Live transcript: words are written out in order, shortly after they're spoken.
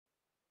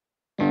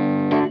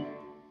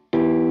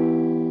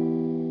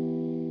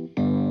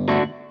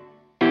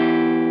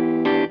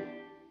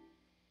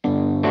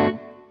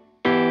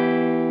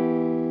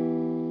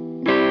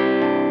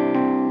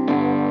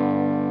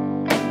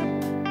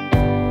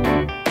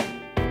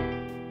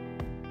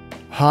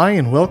Hi,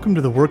 and welcome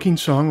to The Working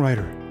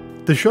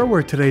Songwriter, the show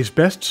where today's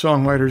best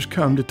songwriters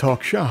come to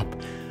talk shop.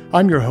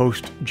 I'm your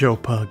host, Joe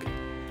Pug.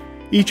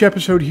 Each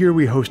episode here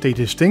we host a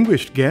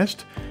distinguished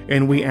guest,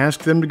 and we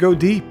ask them to go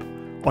deep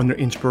on their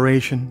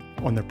inspiration,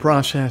 on their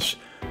process,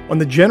 on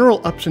the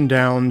general ups and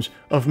downs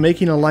of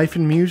making a life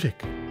in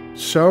music.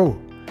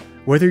 So,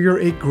 whether you're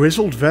a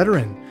grizzled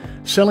veteran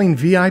selling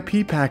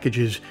VIP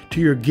packages to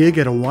your gig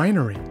at a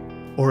winery,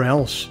 or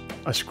else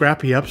a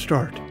scrappy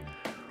upstart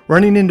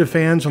running into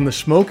fans on the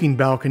smoking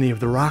balcony of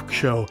the rock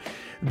show,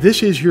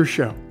 this is your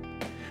show.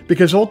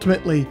 Because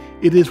ultimately,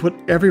 it is what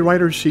every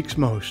writer seeks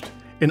most,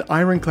 an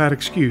ironclad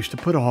excuse to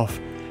put off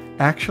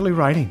actually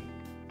writing.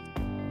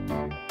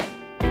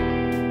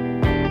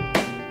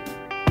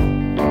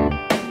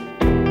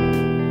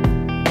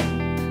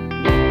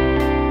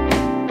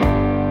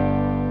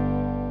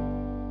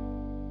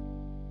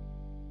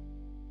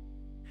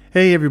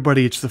 Hey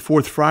everybody, it's the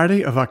fourth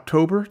Friday of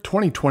October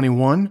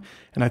 2021,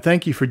 and I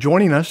thank you for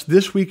joining us.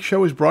 This week's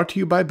show is brought to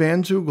you by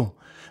Bandzoogle.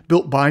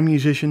 Built by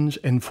musicians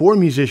and for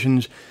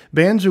musicians,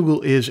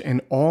 Bandzoogle is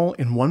an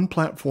all-in-one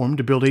platform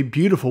to build a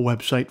beautiful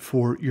website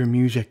for your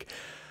music.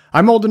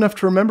 I'm old enough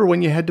to remember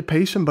when you had to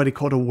pay somebody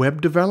called a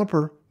web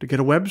developer to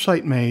get a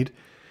website made,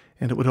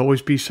 and it would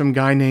always be some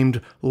guy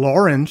named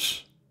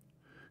Lawrence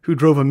who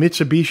drove a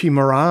Mitsubishi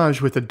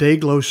Mirage with a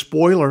Dayglow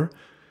spoiler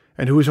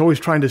and who was always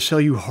trying to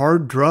sell you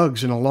hard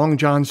drugs in a Long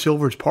John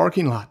Silver's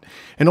parking lot.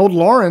 And old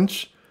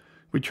Lawrence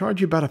would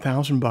charge you about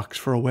 $1,000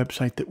 for a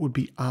website that would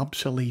be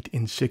obsolete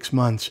in 6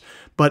 months.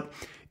 But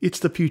it's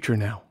the future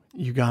now,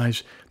 you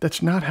guys.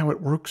 That's not how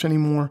it works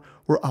anymore.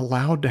 We're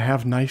allowed to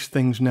have nice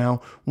things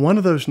now. One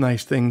of those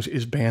nice things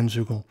is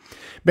Bandzoogle.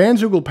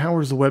 Bandzoogle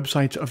powers the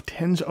websites of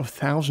tens of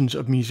thousands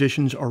of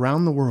musicians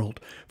around the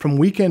world, from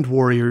weekend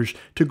warriors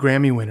to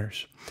Grammy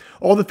winners.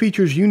 All the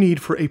features you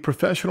need for a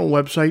professional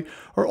website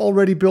are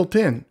already built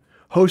in.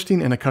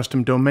 Hosting and a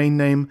custom domain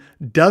name,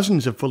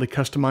 dozens of fully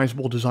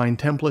customizable design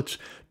templates,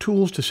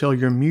 tools to sell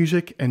your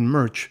music and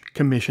merch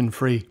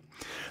commission-free.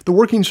 The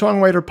Working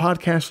Songwriter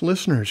podcast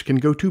listeners can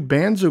go to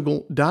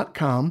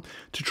bandzoogle.com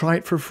to try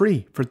it for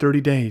free for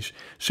 30 days.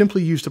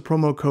 Simply use the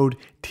promo code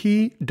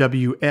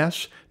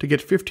TWS to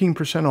get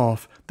 15%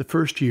 off the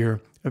first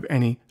year of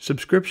any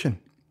subscription.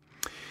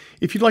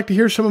 If you'd like to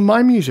hear some of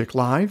my music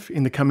live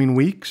in the coming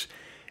weeks,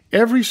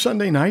 every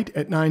Sunday night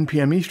at 9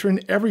 p.m. Eastern,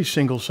 every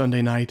single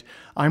Sunday night,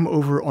 I'm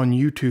over on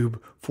YouTube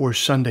for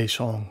Sunday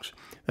Songs.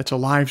 That's a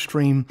live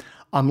stream.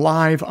 I'm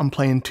live. I'm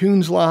playing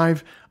tunes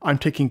live. I'm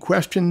taking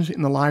questions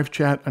in the live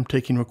chat. I'm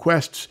taking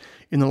requests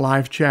in the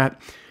live chat.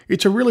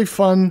 It's a really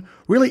fun,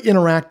 really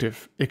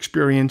interactive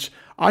experience.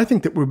 I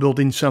think that we're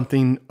building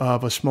something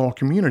of a small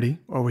community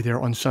over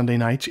there on Sunday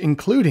nights,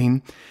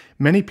 including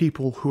many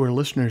people who are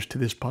listeners to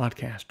this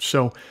podcast.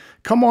 So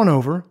come on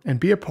over and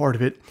be a part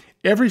of it.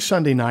 Every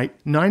Sunday night,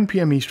 9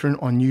 p.m. Eastern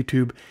on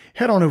YouTube.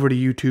 Head on over to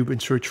YouTube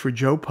and search for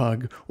Joe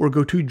Pug, or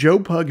go to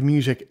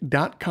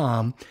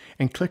joepugmusic.com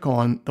and click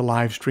on the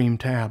live stream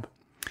tab.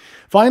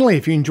 Finally,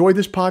 if you enjoy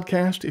this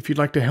podcast, if you'd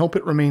like to help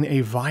it remain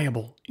a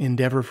viable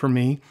endeavor for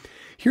me,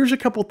 here's a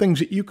couple things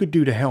that you could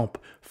do to help.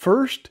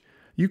 First,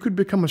 you could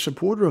become a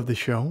supporter of the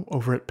show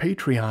over at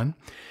Patreon.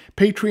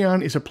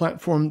 Patreon is a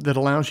platform that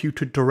allows you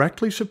to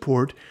directly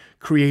support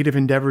creative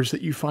endeavors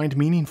that you find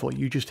meaningful.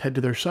 You just head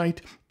to their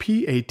site,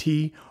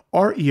 Patreon.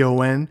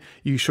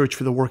 You search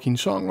for The Working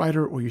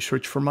Songwriter, or you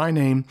search for my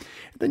name.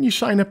 Then you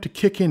sign up to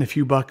kick in a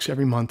few bucks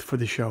every month for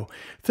the show.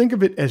 Think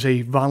of it as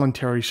a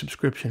voluntary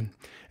subscription.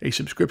 A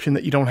subscription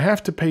that you don't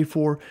have to pay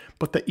for,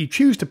 but that you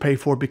choose to pay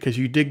for because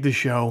you dig the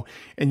show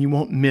and you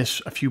won't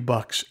miss a few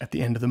bucks at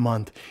the end of the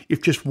month.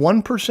 If just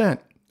 1%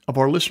 of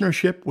our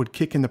listenership would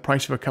kick in the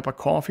price of a cup of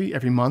coffee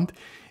every month,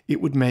 it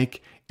would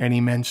make an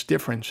immense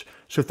difference.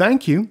 So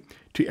thank you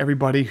to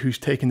everybody who's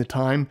taken the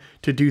time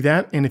to do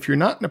that. And if you're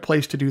not in a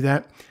place to do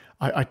that,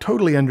 I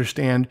totally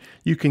understand.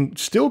 You can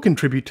still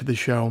contribute to the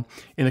show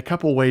in a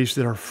couple ways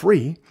that are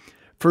free.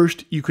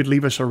 First, you could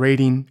leave us a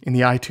rating in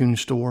the iTunes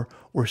store,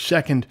 or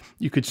second,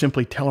 you could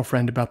simply tell a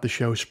friend about the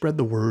show, spread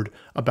the word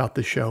about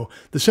the show.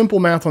 The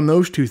simple math on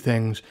those two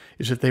things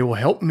is that they will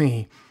help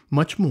me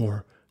much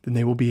more than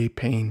they will be a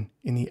pain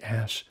in the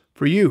ass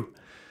for you.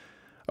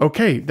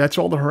 Okay, that's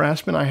all the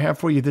harassment I have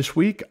for you this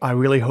week. I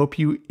really hope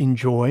you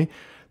enjoy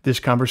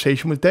this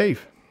conversation with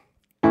Dave.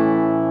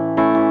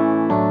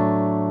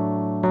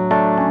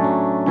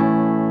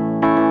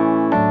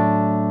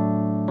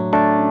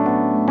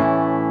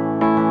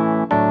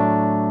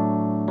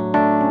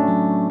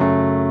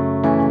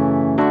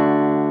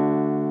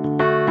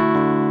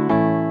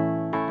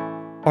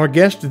 Our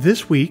guest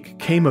this week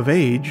came of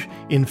age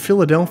in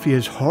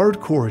Philadelphia's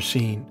hardcore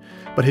scene,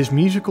 but his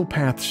musical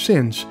path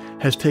since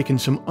has taken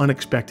some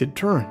unexpected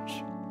turns.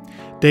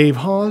 Dave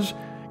Hause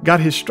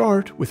got his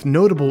start with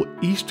notable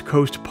East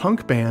Coast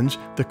punk bands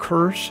The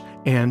Curse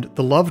and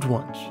The Loved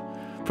Ones.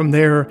 From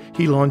there,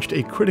 he launched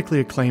a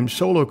critically acclaimed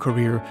solo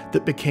career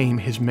that became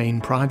his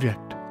main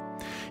project.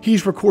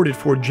 He's recorded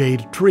for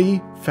Jade Tree,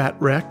 Fat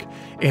Wreck,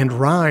 and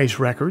Rise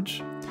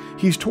Records.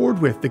 He's toured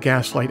with the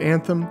Gaslight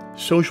Anthem,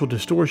 Social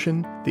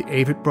Distortion, the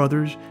Avett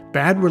Brothers,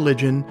 Bad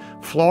Religion,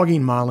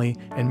 Flogging Molly,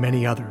 and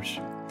many others.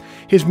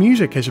 His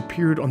music has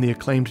appeared on the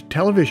acclaimed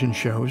television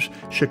shows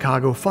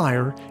Chicago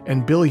Fire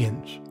and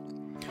Billions.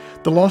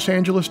 The Los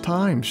Angeles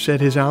Times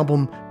said his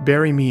album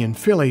Bury Me in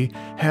Philly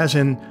has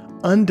an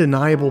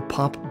undeniable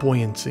pop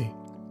buoyancy.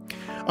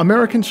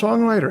 American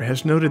Songwriter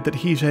has noted that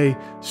he's a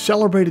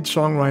celebrated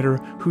songwriter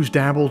who's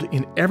dabbled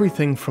in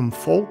everything from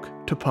folk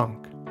to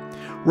punk.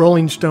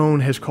 Rolling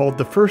Stone has called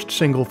the first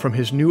single from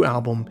his new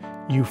album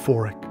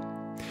euphoric.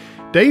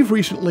 Dave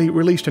recently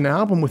released an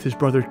album with his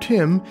brother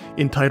Tim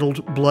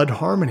entitled Blood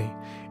Harmony,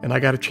 and I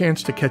got a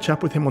chance to catch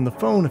up with him on the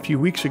phone a few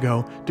weeks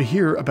ago to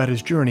hear about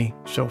his journey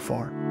so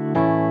far.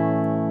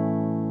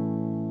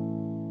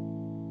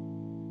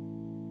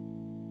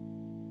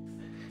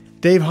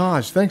 Dave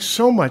Hause, thanks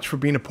so much for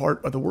being a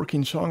part of the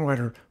Working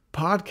Songwriter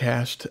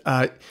podcast.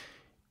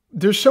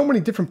 There's so many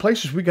different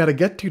places we got to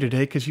get to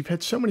today because you've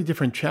had so many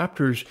different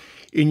chapters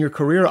in your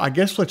career. I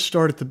guess let's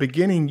start at the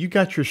beginning. You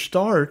got your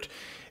start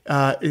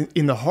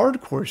in the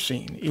hardcore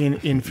scene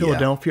in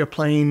Philadelphia,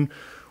 playing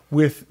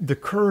with The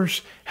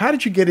Curse. How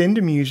did you get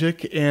into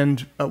music, and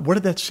what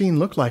did that scene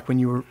look like when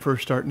you were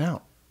first starting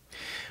out?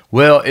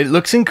 Well, it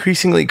looks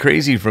increasingly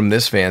crazy from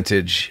this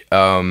vantage.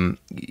 I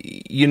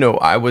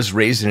was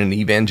raised in an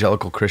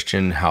evangelical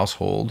Christian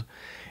household,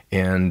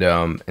 and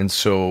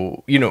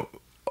so,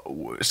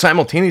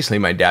 simultaneously,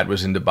 my dad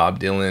was into Bob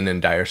Dylan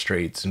and Dire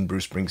Straits and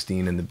Bruce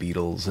Springsteen and the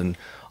Beatles and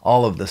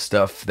all of the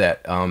stuff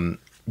that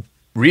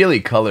really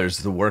colors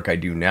the work I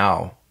do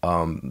now.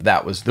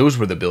 Those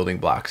were the building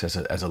blocks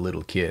as a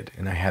little kid,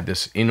 and I had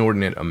this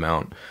inordinate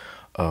amount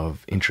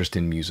of interest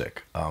in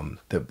music.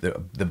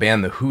 The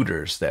band The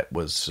Hooters that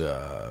was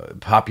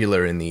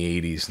popular in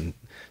the 80s and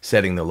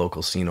setting the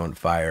local scene on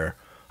fire.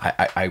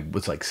 I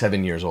was like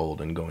 7 years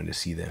old and going to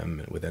see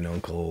them with an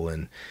uncle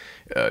and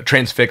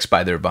transfixed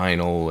by their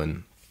vinyl.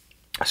 And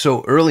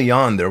so early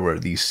on, there were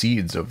these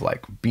seeds of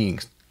like being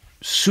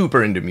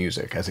super into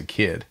music as a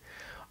kid.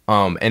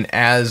 And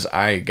as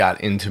I got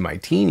into my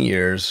teen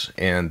years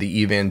and the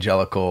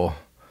evangelical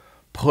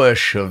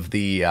push of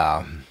the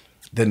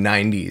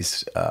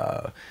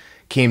 90s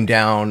came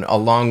down,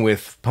 along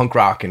with punk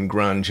rock and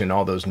grunge and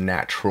all those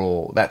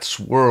that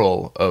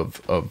swirl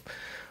of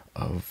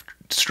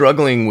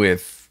struggling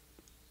with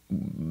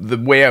the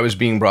way I was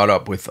being brought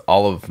up with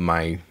all of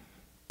my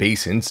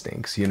base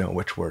instincts,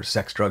 which were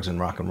sex, drugs, and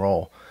rock and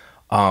roll.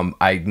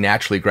 I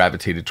naturally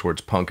gravitated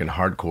towards punk and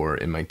hardcore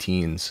in my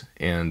teens,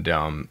 and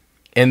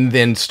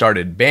then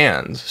started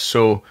bands.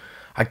 So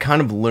I kind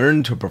of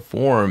learned to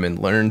perform and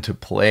learned to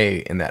play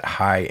in that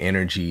high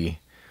energy,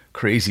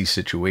 crazy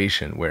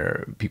situation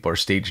where people are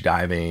stage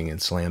diving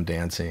and slam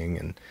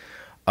dancing,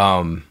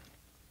 and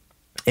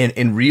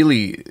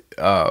really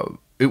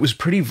it was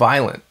pretty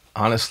violent,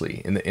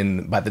 honestly.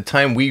 By the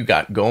time we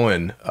got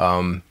going,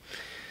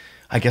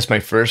 I guess my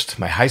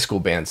high school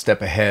band,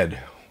 Step Ahead,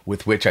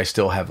 with which I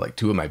still have like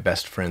two of my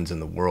best friends in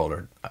the world,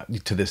 or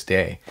to this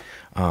day,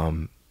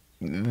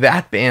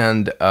 that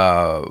band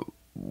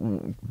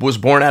was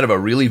born out of a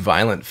really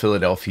violent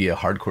Philadelphia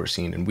hardcore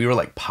scene, and we were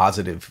like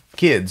positive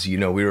kids. We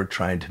were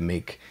trying to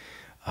make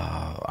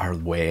our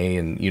way,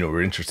 and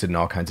we're interested in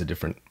all kinds of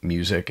different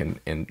music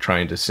and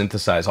trying to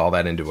synthesize all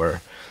that into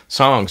our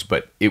songs.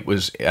 But it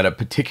was at a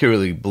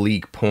particularly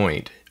bleak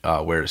point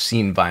where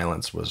scene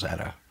violence was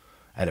at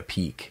a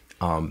peak.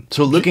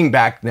 So looking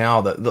back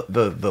now,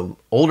 the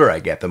older I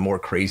get, the more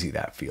crazy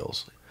that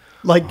feels.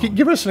 Like,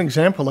 give us an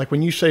example. Like,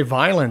 when you say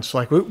violence,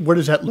 like, what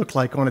does that look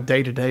like on a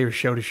day-to-day or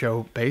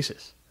show-to-show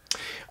basis?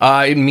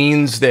 It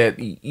means that,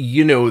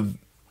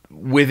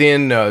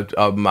 within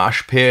a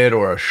mosh pit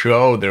or a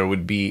show, there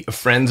would be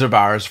friends of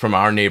ours from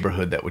our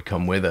neighborhood that would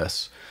come with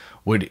us,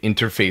 would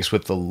interface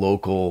with the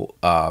local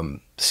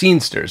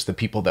scenesters, the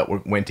people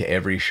that went to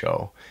every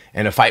show,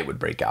 and a fight would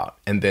break out.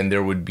 And then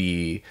there would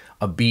be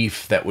a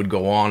beef that would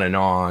go on,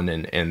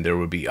 and there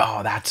would be,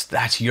 oh,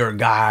 that's your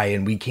guy,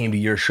 and we came to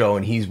your show,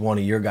 and he's one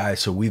of your guys,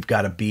 so we've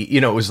got to be,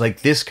 it was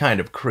like this kind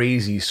of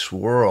crazy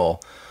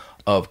swirl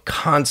of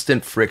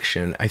constant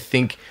friction, I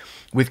think,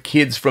 with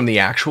kids from the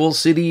actual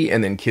city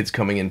and then kids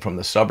coming in from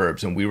the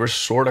suburbs. And we were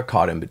sort of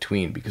caught in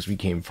between because we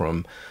came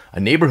from a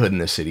neighborhood in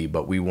the city,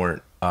 but we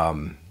weren't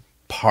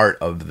part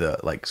of the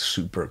like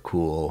super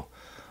cool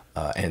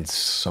and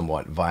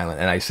somewhat violent,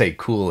 and I say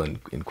cool in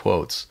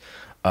quotes,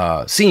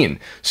 scene.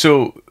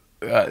 So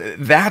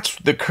that's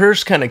The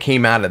Curse kind of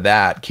came out of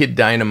that. Kid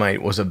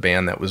Dynamite was a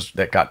band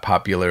that got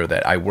popular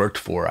that I worked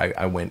for.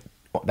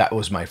 That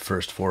was my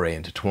first foray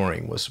into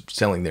touring, was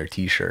selling their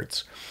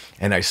t-shirts.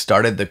 And I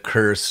started The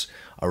Curse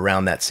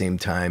around that same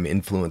time,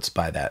 influenced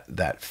by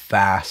that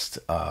fast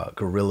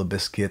Gorilla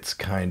Biscuits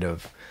kind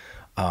of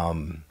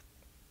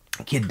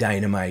Kid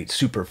Dynamite,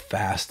 super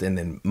fast, and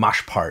then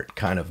Mosh Part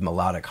kind of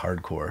melodic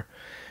hardcore.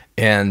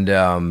 And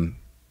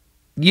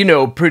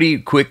pretty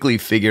quickly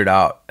figured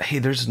out, hey,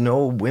 there's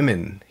no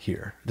women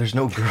here. There's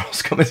no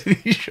girls coming to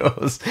these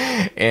shows.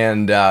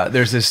 And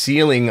there's a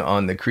ceiling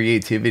on the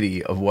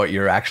creativity of what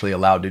you're actually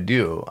allowed to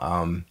do.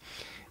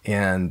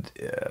 And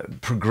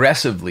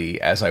progressively,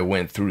 as I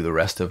went through the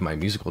rest of my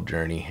musical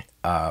journey,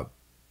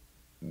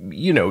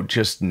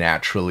 just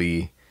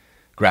naturally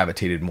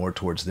gravitated more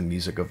towards the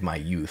music of my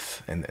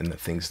youth and the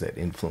things that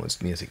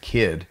influenced me as a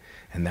kid.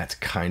 And that's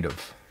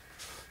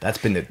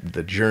been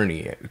the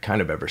journey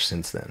kind of ever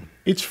since then.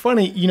 It's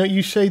funny,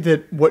 you say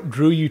that what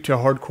drew you to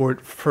hardcore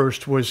at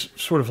first was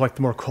sort of like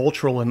the more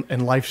cultural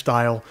and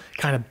lifestyle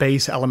kind of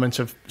base elements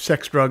of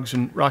sex, drugs,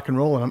 and rock and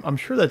roll. And I'm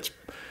sure that's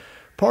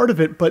part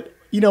of it. But,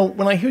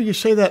 when I hear you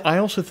say that, I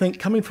also think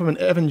coming from an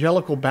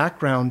evangelical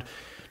background,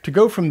 to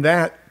go from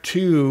that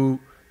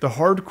to the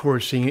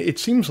hardcore scene, it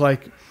seems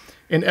like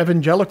an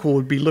evangelical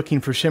would be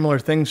looking for similar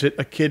things that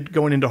a kid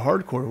going into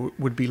hardcore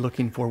would be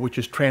looking for, which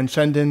is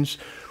transcendence,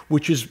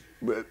 which is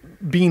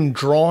being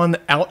drawn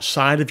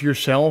outside of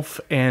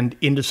yourself and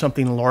into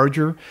something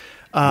larger.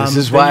 This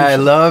is why I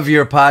love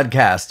your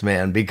podcast,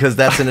 man, because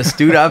that's an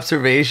astute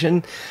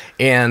observation.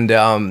 And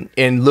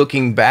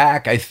looking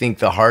back, I think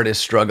the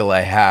hardest struggle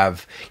I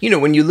have,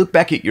 when you look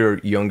back at your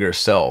younger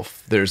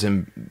self,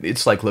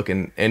 it's like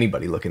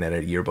anybody looking at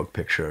a yearbook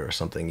picture or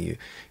something.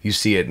 You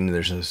see it and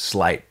there's a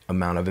slight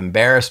amount of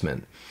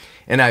embarrassment.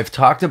 And I've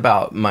talked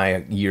about my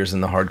years in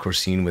the hardcore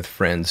scene with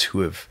friends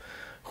who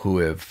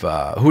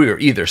are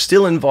either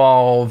still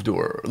involved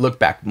or look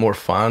back more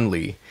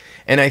fondly.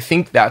 And I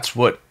think that's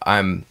what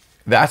I'm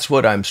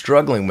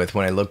struggling with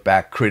when I look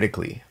back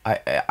critically.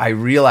 I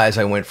realize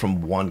I went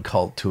from one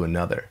cult to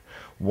another,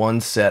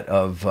 one set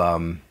of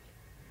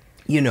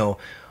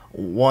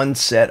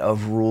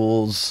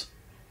rules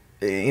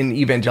in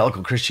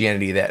evangelical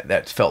Christianity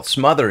that felt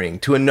smothering,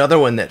 to another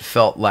one that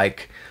felt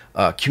like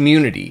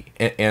community.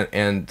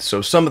 And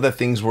so some of the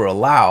things were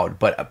allowed,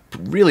 but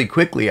really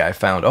quickly I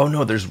found, oh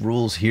no, there's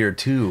rules here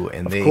too.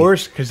 And of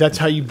course, because that's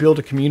how you build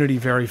a community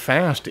very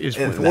fast, is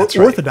with right.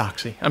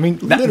 orthodoxy. I mean,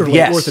 literally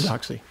yes.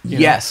 orthodoxy.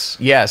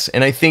 Yes.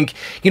 And I think,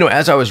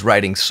 as I was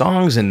writing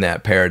songs in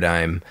that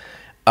paradigm,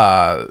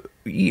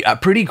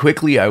 pretty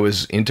quickly I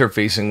was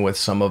interfacing with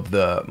some of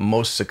the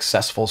most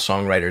successful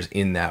songwriters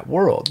in that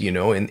world,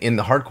 in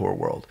the hardcore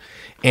world.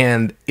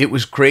 And it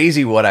was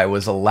crazy what I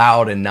was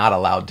allowed and not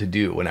allowed to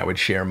do when I would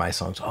share my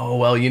songs. Oh,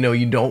 well,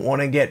 you don't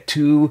want to get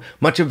too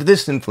much of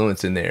this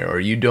influence in there, or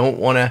you don't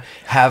want to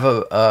have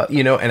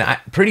and I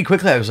pretty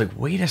quickly I was like,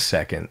 wait a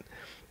second,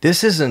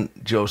 this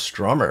isn't Joe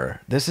Strummer.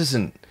 This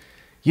isn't,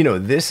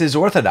 this is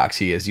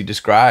orthodoxy as you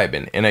describe.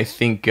 And I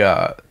think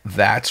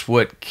that's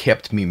what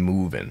kept me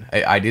moving.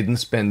 I didn't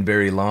spend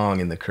very long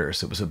in the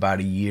Curse. It was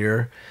about a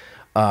year.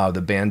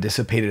 The band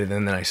dissipated,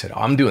 and then I said,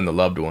 I'm doing the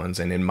Loved Ones.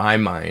 And in my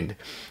mind,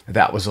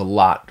 that was a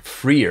lot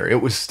freer.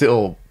 It was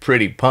still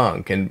pretty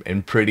punk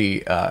and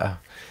pretty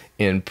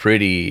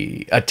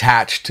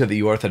attached to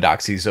the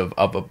orthodoxies of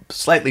a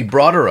slightly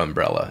broader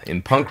umbrella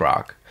in punk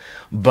rock.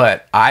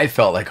 But I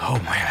felt like, oh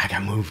man,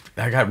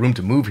 I got room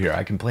to move here.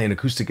 I can play an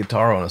acoustic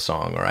guitar on a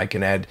song, or I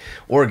can add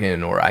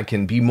organ, or I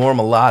can be more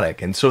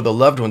melodic. And so the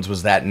Loved Ones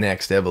was that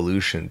next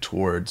evolution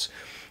towards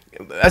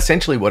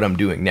essentially what I'm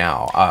doing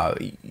now.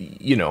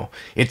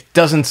 It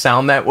doesn't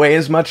sound that way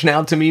as much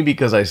now to me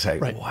because I say,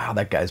 right. Wow,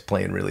 that guy's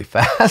playing really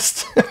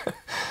fast.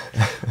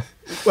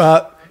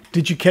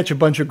 Did you catch a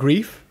bunch of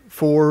grief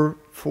for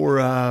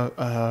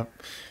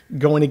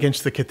going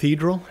against the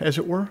cathedral, as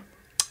it were?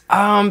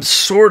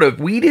 Sort of.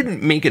 We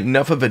didn't make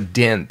enough of a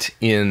dent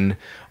in,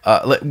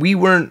 we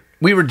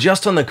were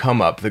just on the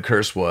come up, the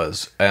Curse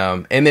was,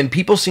 and then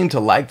people seemed to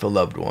like the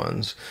Loved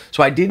Ones,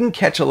 so I didn't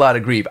catch a lot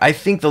of grief. I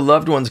think the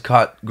Loved Ones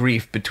caught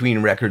grief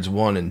between records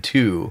 1 and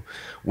 2,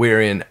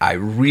 wherein I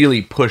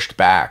really pushed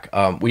back.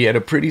 We had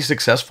a pretty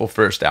successful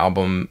first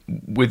album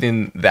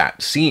within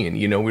that scene.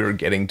 We were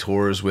getting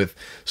tours with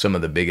some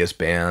of the biggest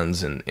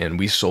bands, and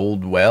we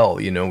sold well.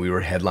 We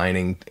were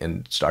headlining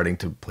and starting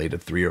to play to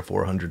 300 or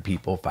 400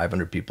 people,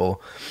 500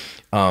 people,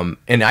 and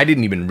I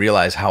didn't even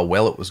realize how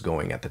well it was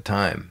going at the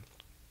time.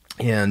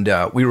 And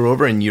we were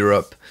over in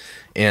Europe,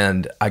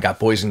 and I got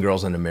Boys and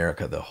Girls in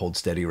America, the Hold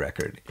Steady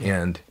record.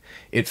 And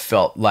it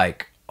felt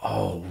like,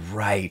 oh,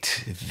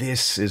 right,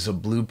 this is a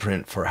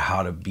blueprint for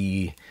how to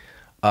be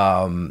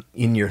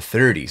in your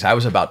 30s. I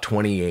was about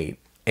 28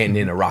 and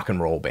in a rock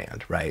and roll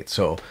band, right?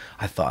 So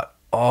I thought,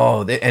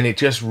 and it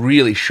just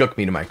really shook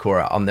me to my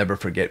core. I'll never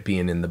forget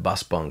being in the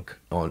bus bunk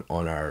on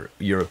our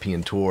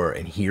European tour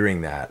and hearing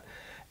that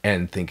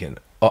and thinking,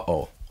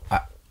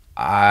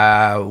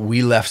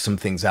 we left some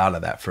things out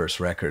of that first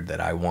record that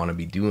I want to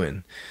be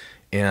doing.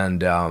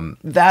 And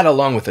that,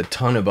 along with a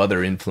ton of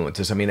other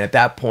influences. I mean, at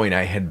that point,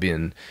 I had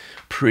been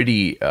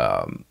pretty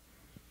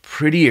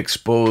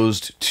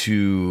exposed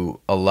to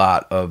a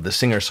lot of the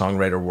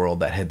singer-songwriter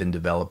world that had been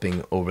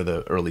developing over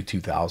the early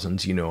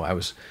 2000s. I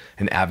was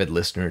an avid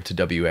listener to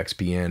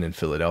WXPN in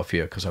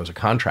Philadelphia because I was a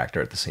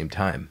contractor at the same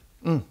time.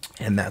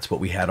 And that's what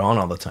we had on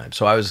all the time.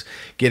 So I was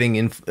getting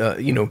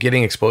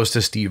exposed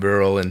to Steve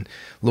Earle and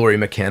Laurie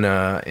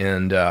McKenna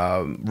and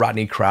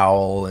Rodney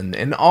Crowell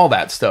and all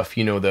that stuff.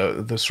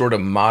 The sort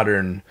of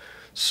modern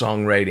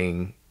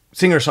songwriting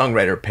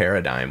singer-songwriter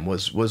paradigm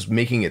was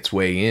making its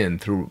way in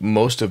through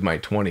most of my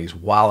 20s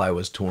while I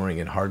was touring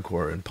in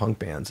hardcore and punk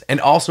bands.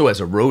 And also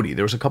as a roadie.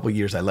 There was a couple of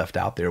years I left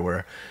out there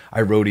where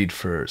I roadied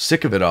for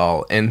Sick of It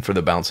All and for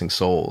the Bouncing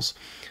Souls.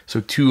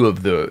 So two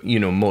of the,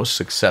 most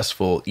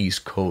successful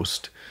East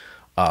Coast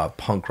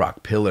punk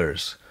rock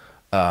pillars.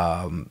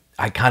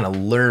 I kind of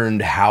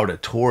learned how to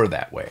tour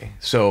that way.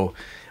 So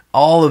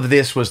all of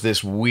this was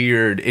this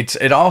weird,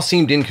 it all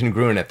seemed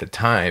incongruent at the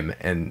time,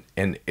 and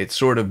it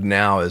sort of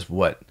now is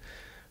what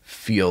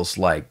feels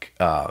like,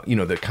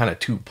 the kind of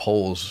two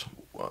poles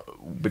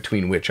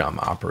between which I'm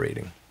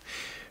operating.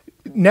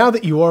 Now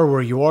that you are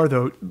where you are,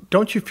 though,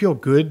 don't you feel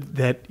good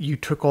that you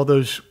took all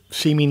those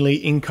seemingly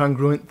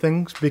incongruent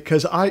things?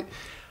 Because I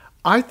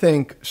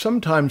think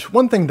sometimes,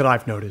 one thing that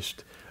I've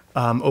noticed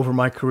over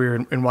my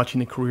career and watching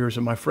the careers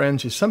of my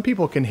friends is some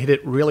people can hit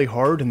it really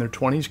hard in their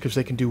 20s because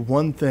they can do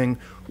one thing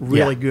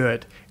really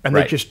good, and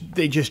right.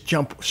 they just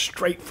jump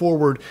straight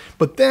forward.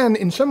 But then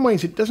in some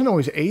ways it doesn't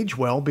always age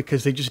well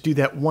because they just do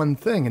that one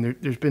thing, and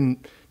there's been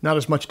not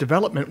as much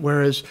development.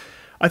 Whereas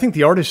I think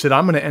the artists that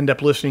I'm going to end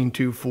up listening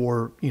to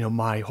for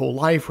my whole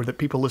life, or that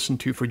people listen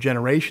to for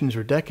generations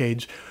or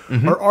decades,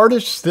 are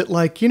artists that,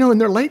 like, in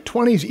their late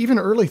 20s, even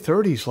early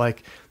 30s,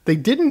 like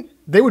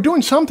they were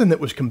doing something that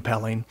was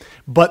compelling,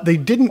 but they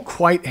didn't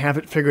quite have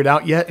it figured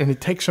out yet, and it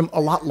takes them a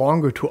lot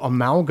longer to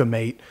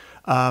amalgamate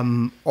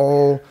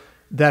all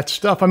that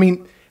stuff. I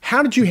mean,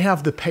 how did you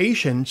have the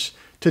patience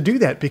to do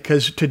that?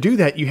 Because to do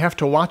that, you have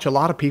to watch a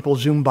lot of people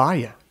zoom by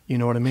you. You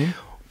know what I mean?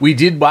 We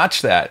did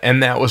watch that,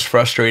 and that was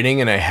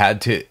frustrating, and I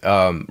had to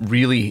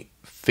really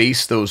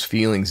face those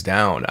feelings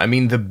down. I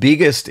mean, the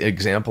biggest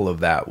example of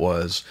that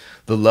was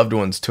the Loved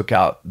Ones took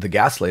out the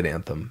Gaslight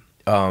Anthem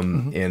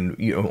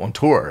and on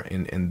tour,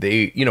 and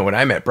they, when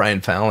I met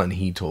Brian Fallon,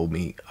 he told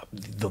me,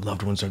 the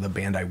Loved Ones are the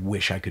band I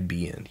wish I could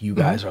be in. You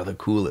guys are the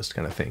coolest,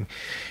 kind of thing.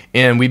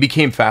 And we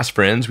became fast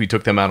friends. We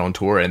took them out on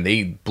tour, and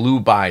they blew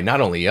by not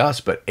only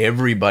us, but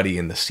everybody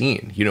in the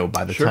scene.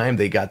 By the time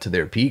they got to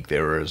their peak, they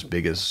were as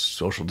big as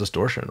Social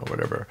Distortion or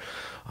whatever,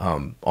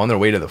 on their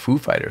way to the Foo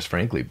Fighters,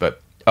 frankly.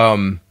 But,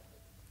 I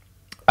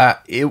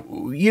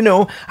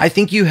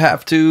think you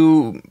have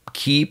to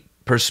keep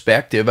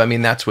perspective. I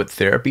mean, that's what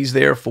therapy's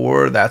there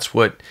for. That's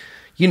what,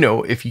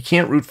 if you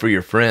can't root for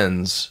your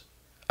friends,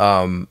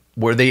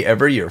 were they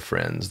ever your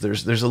friends?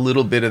 There's a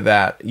little bit of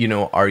that,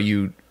 are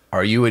you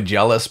a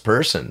jealous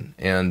person?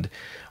 And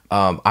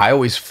I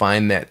always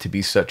find that to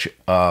be such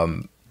a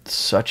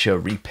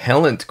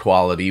repellent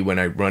quality when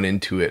I run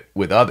into it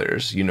with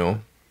others,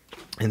 And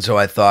so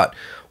I thought,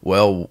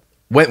 well,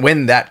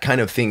 when that kind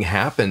of thing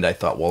happened, I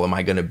thought, well,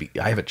 I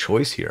have a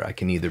choice here. I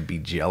can either be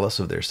jealous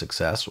of their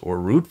success or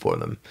root for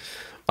them.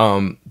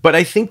 But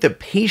I think the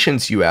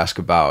patience you ask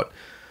about,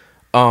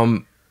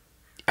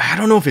 I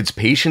don't know if it's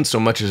patience so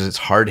much as it's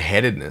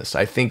hard-headedness.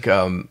 I think,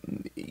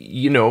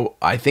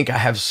 I think I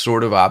have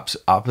sort of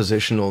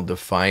oppositional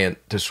defiant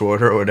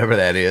disorder or whatever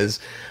that is,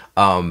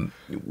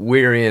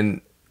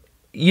 wherein,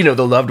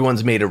 the Loved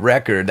Ones made a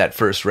record, that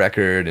first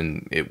record,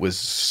 and it was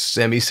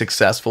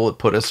semi-successful. It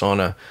put us on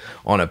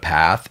a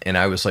path, and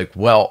I was like,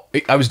 well,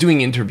 I was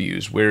doing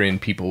interviews wherein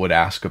people would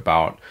ask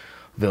about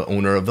the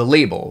owner of the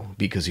label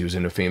because he was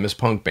in a famous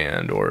punk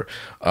band, or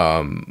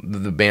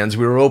the bands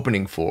we were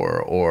opening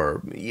for,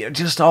 or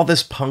just all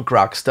this punk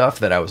rock stuff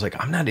that I was like,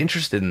 I'm not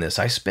interested in this.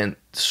 I spent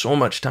so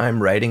much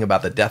time writing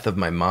about the death of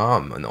my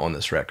mom on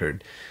this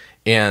record.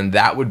 And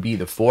that would be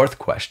the fourth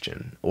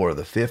question or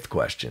the fifth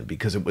question,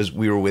 because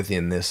we were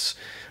within this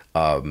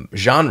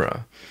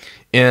genre.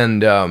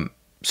 And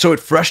so it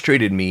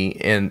frustrated me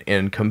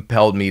and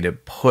compelled me to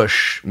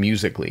push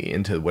musically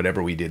into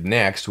whatever we did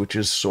next, which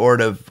is sort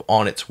of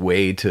on its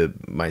way to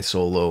my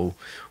solo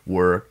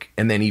work.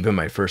 And then even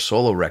my first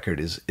solo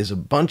record is a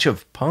bunch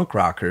of punk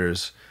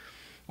rockers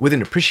with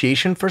an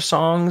appreciation for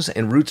songs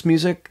and roots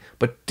music,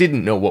 but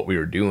didn't know what we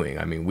were doing.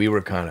 I mean, we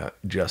were kind of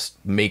just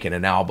making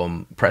an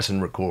album, press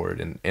and record,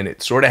 and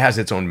it sort of has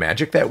its own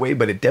magic that way,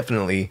 but it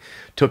definitely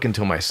took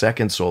until my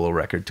second solo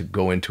record to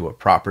go into a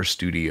proper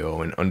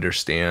studio and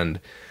understand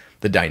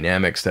the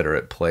dynamics that are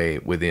at play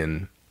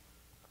within,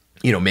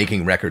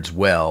 making records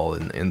well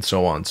and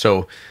so on.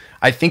 So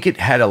I think it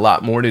had a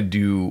lot more to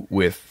do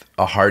with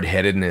a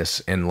hard-headedness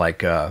and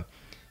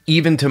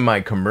even to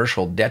my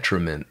commercial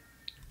detriment,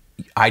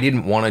 I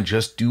didn't want to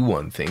just do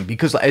one thing,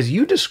 because as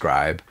you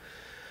describe,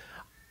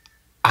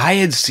 I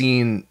had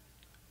seen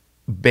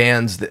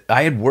bands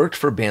I had worked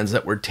for bands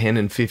that were 10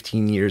 and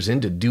 15 years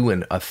into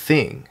doing a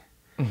thing.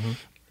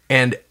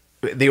 And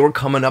they were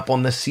coming up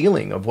on the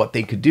ceiling of what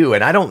they could do.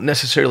 And I don't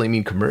necessarily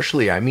mean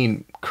commercially, I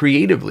mean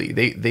creatively.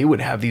 They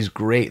would have these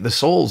great, the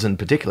Souls in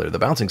particular, the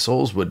Bouncing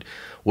Souls would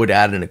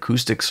add an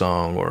acoustic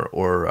song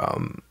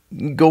or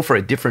go for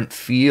a different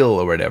feel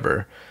or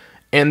whatever.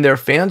 And their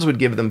fans would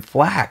give them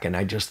flack. And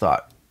I just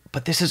thought,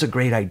 but this is a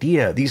great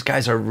idea. These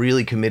guys are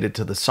really committed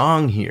to the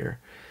song here.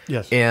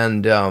 Yes.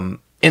 And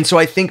so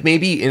I think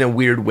maybe in a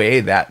weird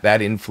way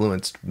that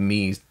influenced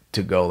me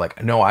to go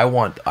like, no, I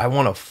want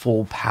a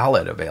full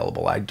palette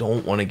available. I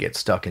don't want to get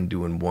stuck in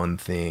doing one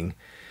thing.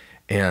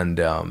 And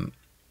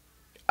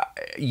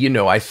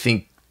I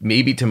think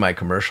maybe to my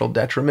commercial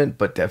detriment,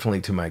 but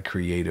definitely to my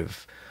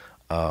creative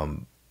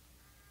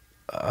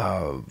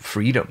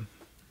freedom.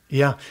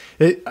 Yeah.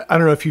 I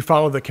don't know if you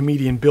follow the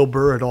comedian Bill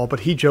Burr at all,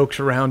 but he jokes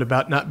around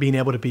about not being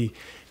able to be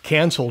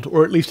canceled,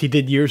 or at least he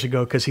did years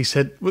ago, because he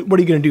said, what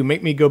are you going to do,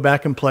 make me go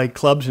back and play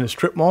clubs in a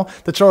strip mall?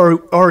 That's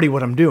already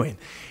what I'm doing.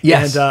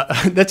 Yes.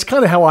 And that's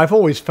kind of how I've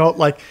always felt.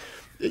 Like,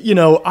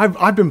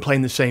 I've been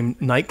playing the same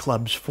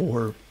nightclubs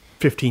for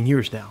 15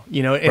 years now,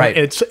 and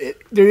right.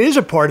 There is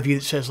a part of you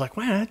that says, like,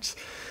 well,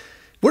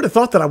 would have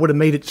thought that I would have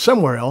made it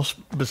somewhere else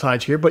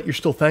besides here, but you're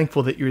still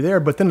thankful that you're there.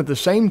 But then at the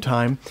same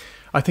time,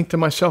 I think to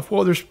myself,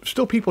 well, there's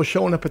still people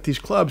showing up at these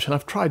clubs, and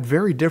I've tried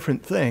very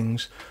different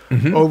things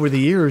over the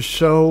years.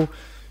 So,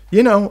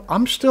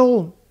 I'm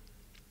still,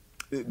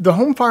 the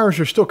home fires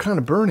are still kind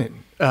of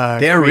burning.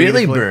 They're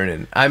really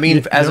burning. I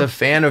mean, as a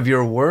fan of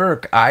your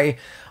work, I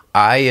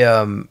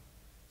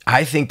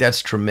think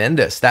that's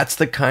tremendous. That's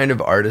the kind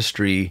of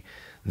artistry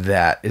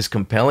that is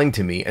compelling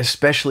to me,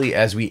 especially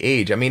as we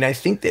age. I mean, I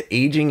think that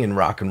aging in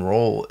rock and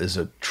roll is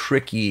a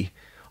tricky.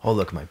 Oh,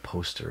 look, my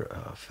poster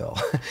fell.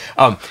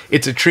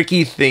 It's a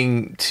tricky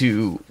thing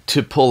to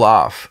pull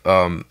off.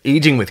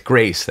 Aging with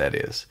grace, that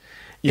is.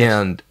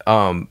 Yes.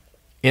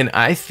 And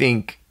I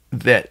think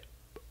that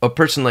a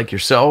person like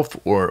yourself,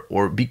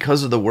 or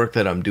because of the work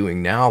that I'm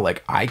doing now,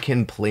 like, I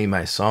can play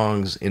my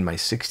songs in my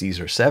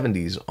 60s or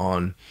 70s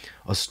on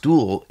a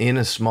stool in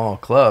a small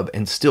club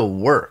and still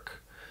work.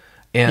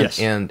 And yes.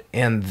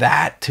 and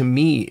that to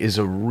me is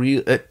a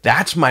real.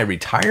 That's my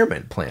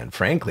retirement plan.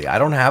 Frankly, I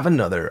don't have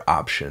another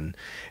option.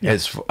 Yeah.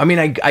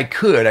 I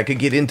could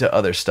get into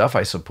other stuff,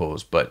 I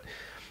suppose, but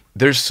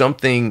there's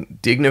something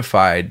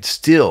dignified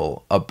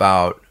still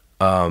about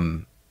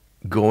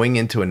going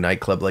into a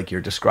nightclub like you're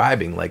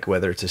describing, like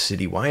whether it's a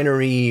city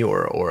winery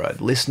or a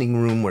listening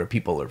room where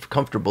people are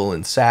comfortable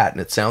and sat and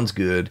it sounds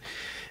good.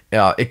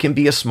 It can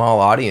be a small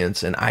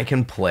audience, and I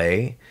can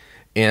play.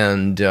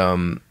 And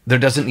there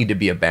doesn't need to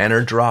be a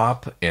banner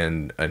drop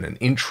and an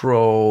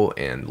intro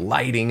and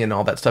lighting and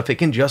all that stuff. It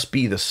can just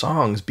be the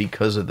songs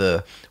because of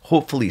the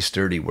hopefully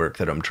sturdy work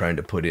that I'm trying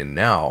to put in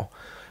now.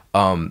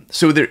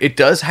 So it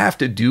does have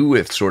to do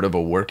with sort of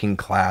a working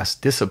class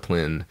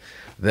discipline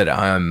that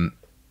I'm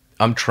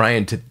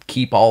trying to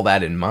keep all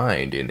that in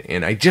mind.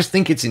 And I just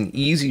think it's an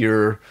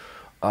easier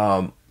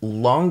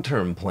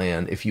long-term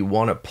plan if you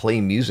want to play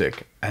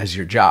music as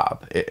your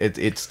job.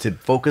 It's to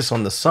focus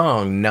on the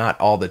song, not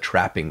all the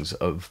trappings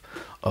of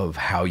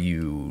how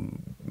you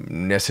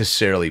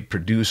necessarily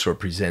produce or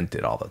present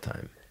it all the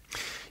time.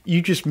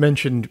 You just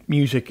mentioned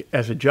music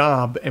as a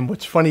job, and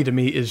what's funny to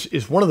me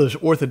is one of those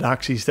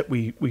orthodoxies that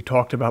we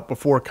talked about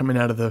before coming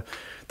out of the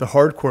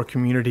hardcore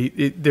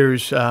community.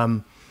 There's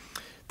a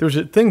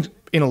thing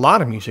in a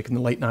lot of music in the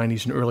late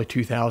 90s and early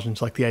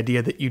 2000s, like the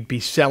idea that you'd be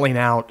selling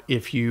out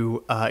if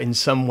you in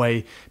some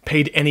way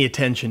paid any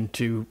attention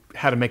to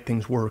how to make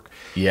things work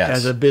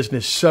as a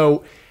business.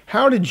 So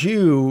how did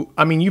you,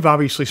 you've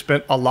obviously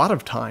spent a lot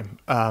of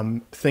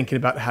time thinking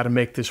about how to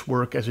make this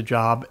work as a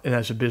job and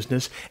as a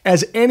business,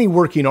 as any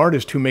working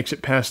artist who makes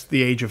it past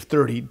the age of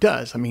 30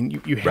 does. I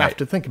mean, you have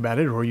to think about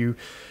it, or you're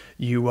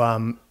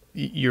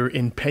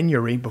in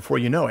penury before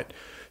you know it.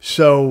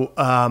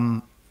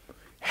 So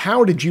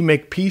how did you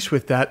make peace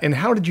with that, and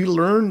how did you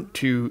learn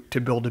to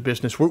build a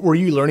business? Were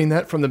you learning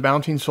that from the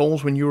Bouncing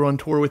Souls when you were on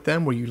tour with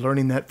them? Were you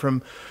learning that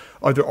from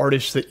other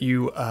artists that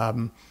you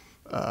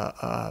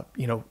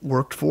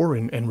worked for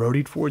and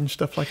roadied for and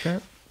stuff like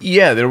that?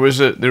 Yeah, there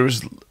was a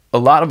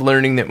lot of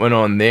learning that went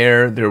on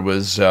there. There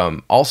was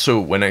also,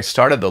 when I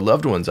started the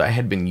Loved Ones, I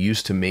had been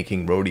used to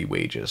making roadie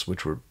wages,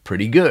 which were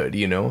pretty good,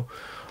 and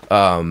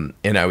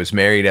I was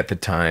married at the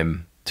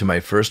time to my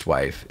first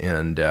wife,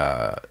 and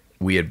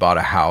we had bought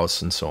a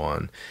house and so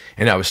on,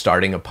 and I was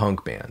starting a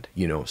punk band,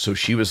 so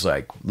she was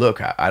like, look,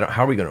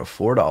 how are we going to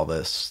afford all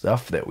this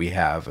stuff that we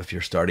have if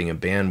you're starting a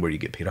band where you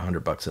get paid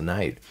 $100 a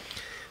night?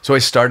 So I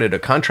started a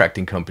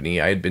contracting company.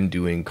 I had been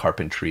doing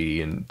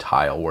carpentry and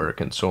tile work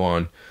and so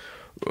on,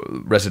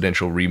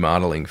 residential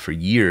remodeling for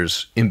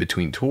years in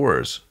between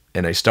tours.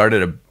 And I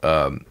started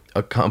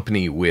a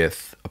company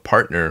with a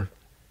partner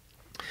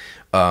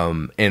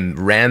and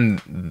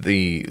ran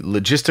the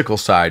logistical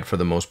side for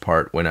the most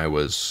part when I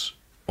was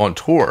on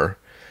tour,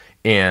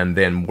 and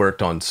then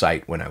worked on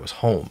site when I was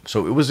home.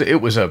 So it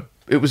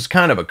was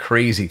kind of a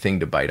crazy thing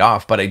to bite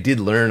off, but I did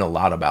learn a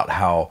lot about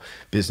how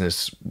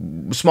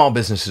small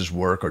businesses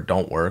work or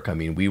don't work. I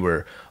mean, we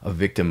were a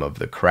victim of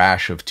the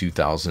crash of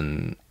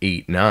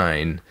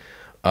 2008-9.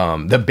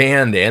 The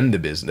band and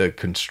the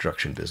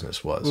construction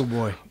business was. Oh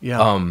boy,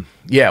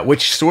 yeah.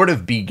 Which sort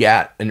of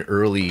begat an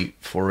early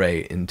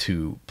foray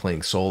into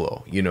playing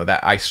solo. That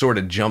I sort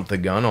of jumped the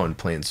gun on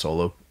playing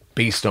solo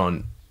based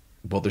on,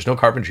 well, there's no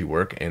carpentry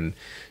work and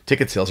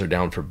ticket sales are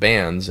down for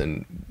bands,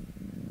 and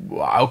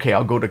okay,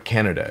 I'll go to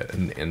Canada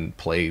and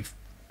play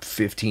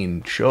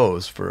 15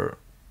 shows for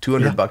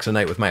 $200 a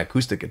night with my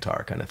acoustic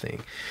guitar kind of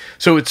thing.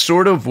 So it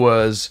sort of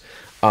was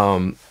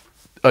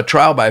a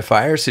trial by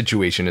fire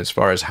situation as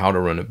far as how to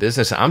run a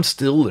business. I'm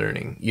still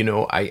learning.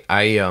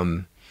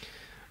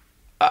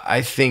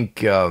 I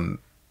think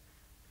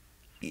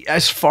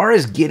as far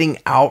as getting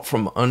out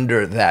from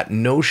under that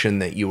notion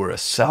that you were a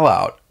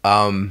sellout,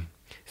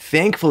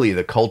 thankfully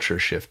the culture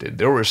shifted.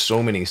 There were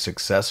so many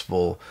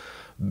successful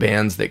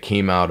bands that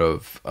came out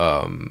of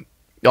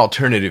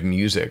alternative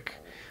music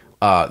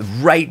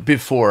right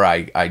before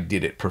I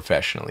did it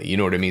professionally. You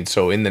know what I mean?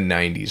 So in the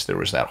 90s, there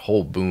was that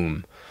whole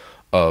boom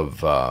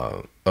of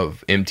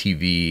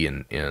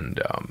MTV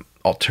and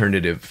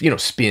alternative,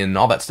 spin,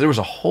 all that. So there was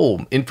a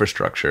whole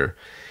infrastructure.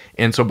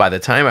 And so by the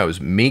time I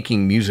was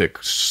making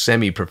music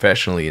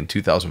semi-professionally in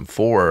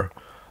 2004,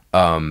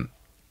 the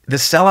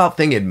sellout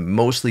thing had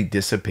mostly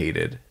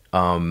dissipated.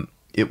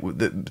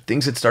 The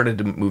things had started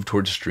to move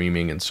towards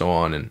streaming and so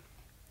on. And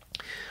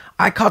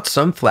I caught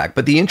some flack.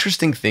 But the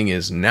interesting thing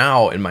is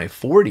now in my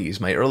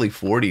 40s, my early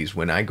 40s,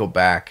 when I go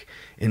back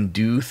and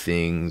do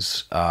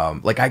things,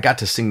 like I got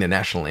to sing the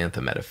national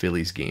anthem at a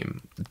Phillies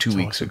game 2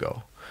 weeks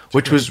ago,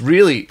 which was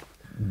really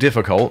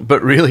difficult,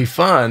 but really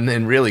fun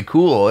and really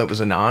cool. It was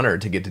an honor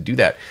to get to do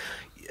that.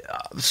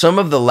 Some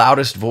of the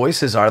loudest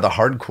voices are the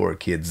hardcore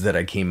kids that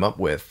I came up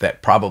with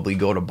that probably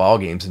go to ball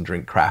games and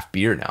drink craft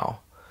beer now.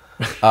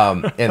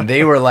 And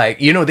they were like,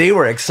 they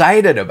were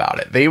excited about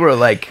it. They were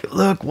like,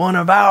 look, one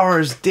of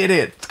ours did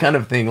it, kind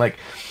of thing. Like,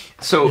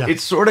 so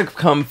it's sort of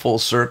come full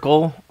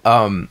circle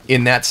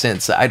in that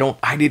sense.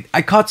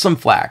 I caught some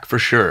flack for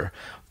sure,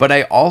 but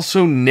I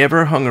also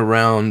never hung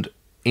around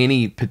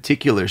any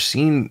particular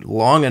scene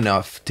long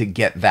enough to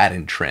get that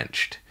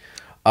entrenched.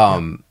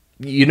 I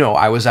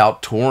was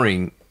out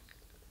touring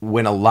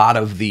when a lot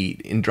of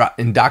the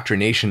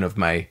indoctrination of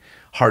my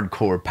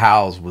hardcore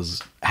pals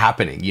was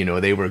happening.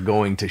 They were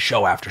going to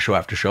show after show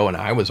after show, and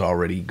I was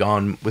already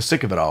gone with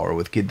Sick of It All or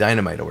with Kid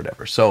Dynamite or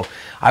whatever. So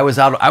I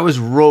was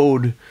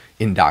road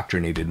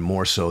indoctrinated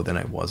more so than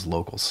I was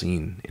local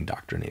scene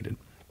indoctrinated.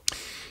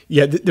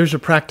 Yeah, there's a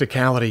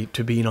practicality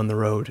to being on the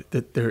road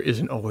that there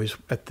isn't always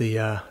at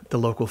the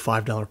local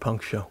 $5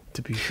 punk show,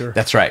 to be sure.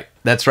 That's right.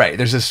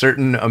 There's a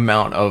certain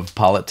amount of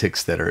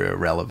politics that are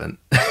irrelevant.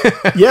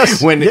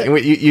 Yes. when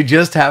you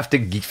just have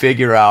to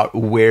figure out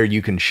where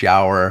you can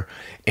shower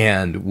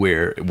and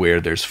where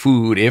there's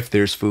food, if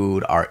there's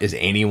food, is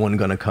anyone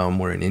going to come?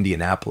 We're in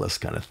Indianapolis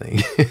kind of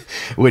thing,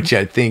 which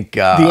I think...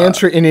 the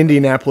answer in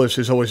Indianapolis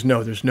is always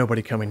no, there's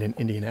nobody coming in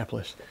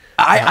Indianapolis.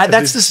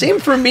 That's the same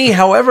for me.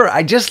 However,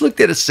 I just looked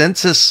at a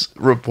census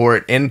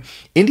report, and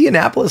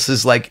Indianapolis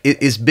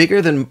is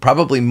bigger than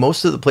probably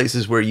most of the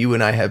places where you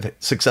and I have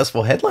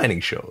successful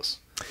headlining shows.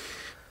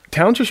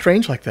 Towns are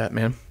strange like that,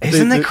 man.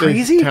 Isn't that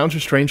crazy? Towns are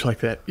strange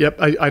like that. Yep.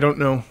 I don't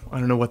know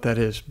what that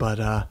is,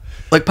 but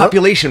like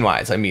population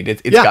wise, I mean,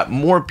 it's got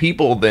more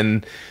people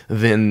than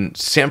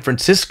San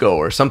Francisco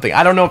or something.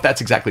 I don't know if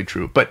that's exactly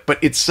true, but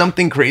it's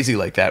something crazy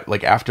like that.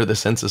 Like after the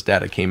census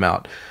data came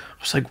out,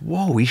 I was like,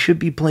 whoa, we should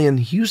be playing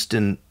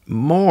Houston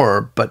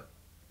more, but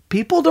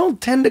people don't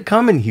tend to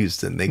come in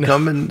Houston. They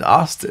come in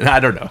Austin. I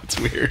don't know. It's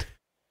weird.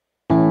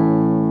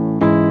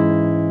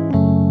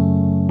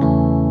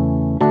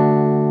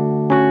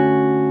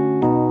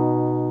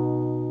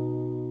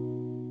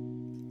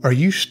 Are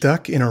you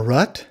stuck in a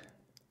rut?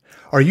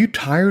 Are you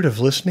tired of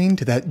listening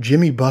to that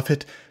Jimmy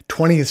Buffett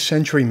 20th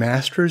Century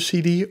Masters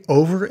CD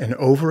over and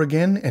over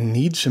again and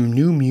need some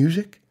new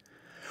music?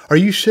 Are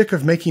you sick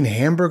of making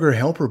hamburger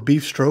helper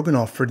beef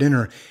stroganoff for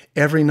dinner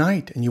every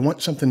night and you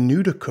want something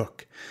new to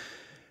cook?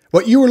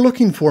 What you are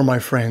looking for, my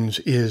friends,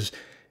 is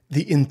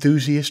the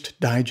Enthusiast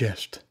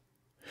Digest.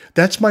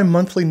 That's my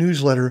monthly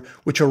newsletter,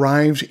 which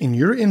arrives in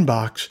your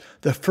inbox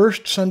the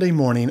first Sunday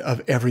morning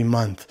of every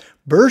month,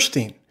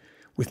 bursting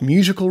with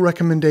musical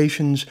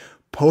recommendations,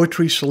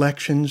 poetry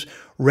selections,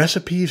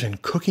 recipes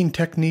and cooking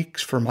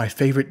techniques for my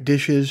favorite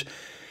dishes,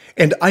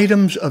 and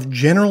items of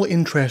general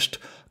interest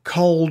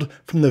culled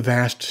from the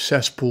vast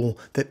cesspool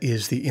that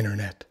is the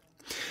internet.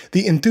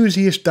 The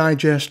Enthusiast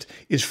Digest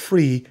is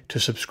free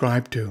to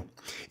subscribe to.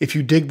 If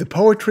you dig the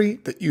poetry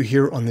that you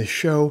hear on this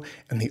show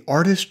and the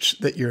artists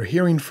that you're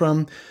hearing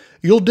from,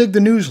 you'll dig the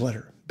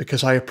newsletter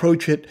because I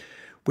approach it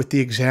with the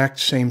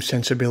exact same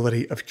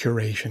sensibility of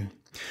curation.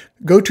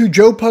 Go to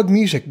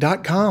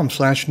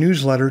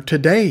joepugmusic.com/newsletter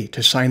today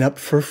to sign up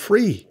for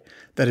free.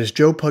 That is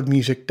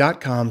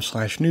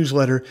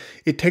joepugmusic.com/newsletter.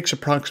 It takes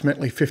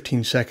approximately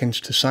 15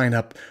 seconds to sign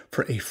up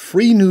for a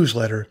free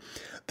newsletter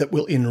that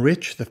will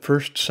enrich the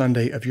first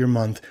Sunday of your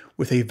month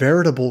with a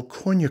veritable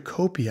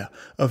cornucopia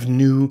of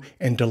new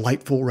and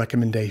delightful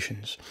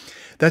recommendations.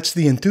 That's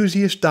the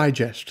Enthusiast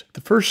Digest,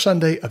 the first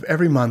Sunday of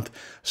every month.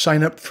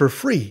 Sign up for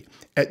free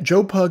at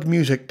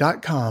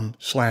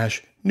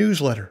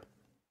joepugmusic.com/newsletter.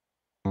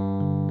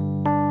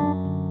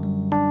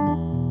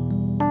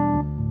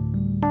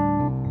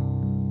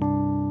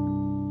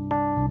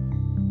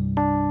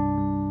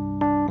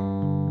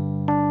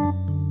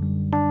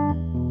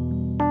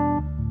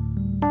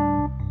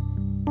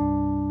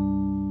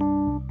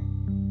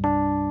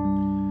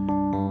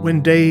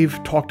 When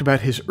Dave talked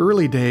about his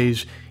early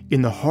days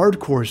in the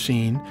hardcore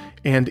scene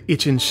and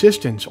its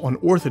insistence on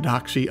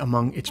orthodoxy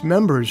among its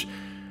members,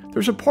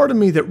 there's a part of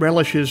me that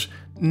relishes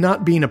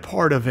not being a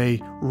part of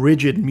a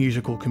rigid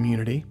musical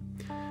community,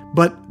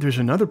 But there's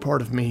another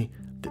part of me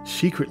that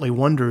secretly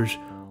wonders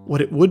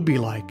what it would be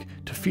like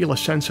to feel a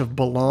sense of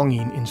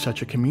belonging in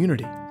such a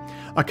community.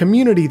 A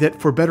community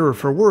that, for better or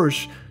for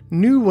worse,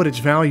 knew what its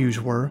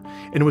values were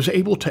and was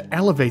able to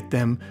elevate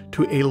them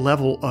to a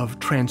level of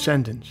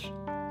transcendence.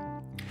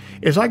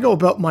 As I go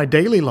about my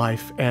daily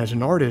life as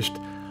an artist,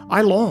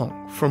 I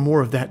long for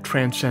more of that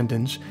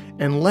transcendence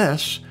and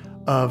less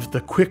of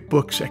the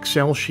QuickBooks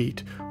Excel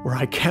sheet where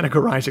I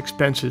categorize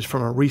expenses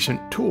from a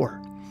recent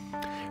tour.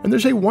 And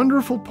there's a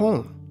wonderful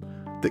poem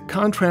that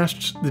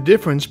contrasts the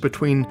difference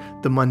between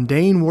the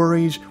mundane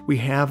worries we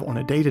have on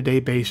a day-to-day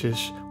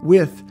basis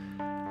with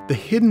the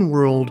hidden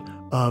world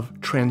of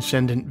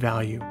transcendent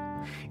value,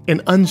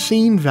 an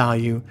unseen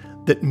value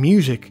that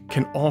music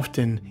can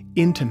often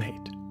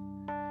intimate.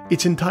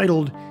 It's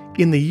entitled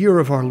In the Year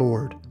of Our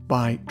Lord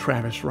by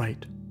Travis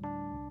Wright.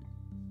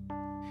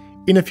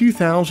 In a few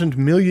 1,000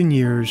 million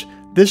years,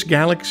 this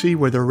galaxy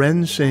where the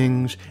wren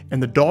sings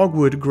and the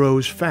dogwood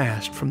grows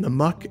fast from the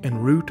muck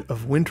and root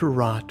of winter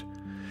rot,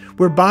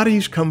 where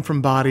bodies come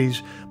from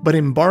bodies but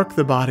embark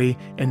the body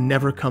and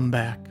never come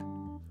back,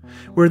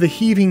 where the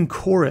heaving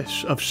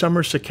chorus of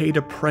summer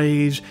cicada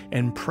praise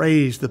and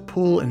praise the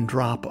pull and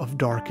drop of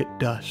dark at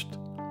dust.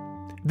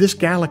 This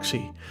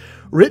galaxy,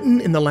 written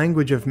in the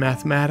language of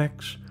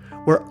mathematics,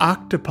 where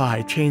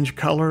octopi change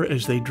color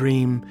as they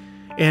dream,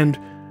 and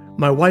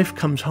my wife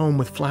comes home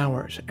with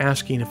flowers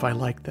asking if I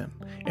like them,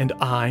 and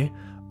I,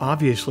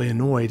 obviously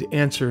annoyed,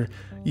 answer,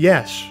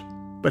 yes,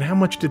 but how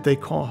much did they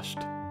cost?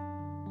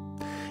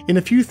 In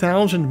a few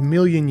 1,000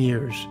 million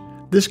years,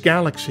 this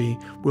galaxy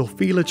will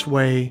feel its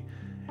way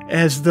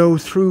as though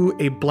through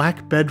a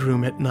black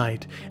bedroom at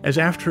night, as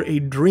after a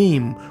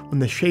dream when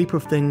the shape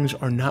of things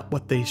are not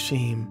what they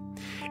seem,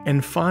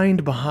 and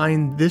find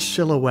behind this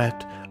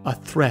silhouette a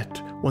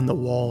threat when the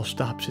wall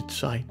stops its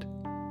sight.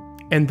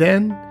 And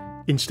then,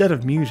 instead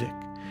of music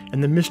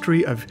and the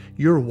mystery of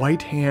your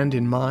white hand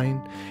in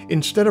mine,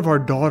 instead of our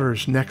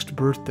daughter's next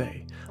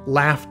birthday,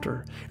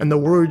 laughter, and the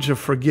words of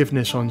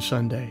forgiveness on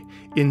Sunday,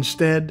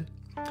 instead,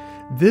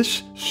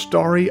 this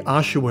starry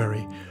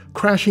ossuary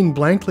crashing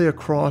blankly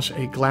across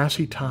a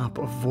glassy top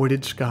of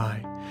voided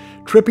sky,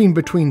 tripping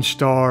between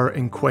star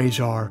and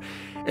quasar,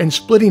 and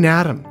splitting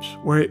atoms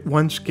where it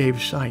once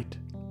gave sight,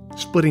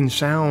 splitting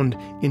sound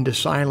into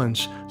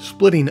silence,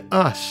 splitting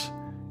us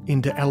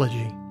into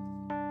elegy.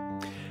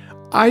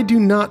 I do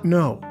not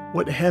know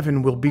what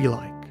heaven will be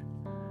like.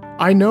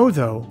 I know,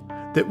 though,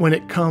 that when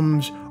it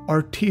comes,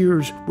 our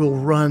tears will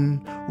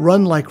run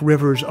like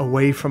rivers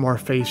away from our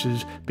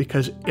faces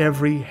because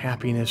every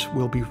happiness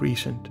will be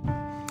recent.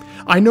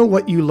 I know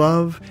what you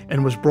love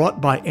and was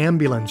brought by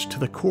ambulance to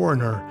the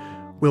coroner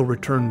will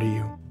return to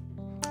you.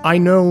 I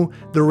know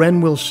the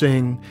wren will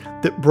sing,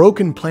 that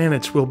broken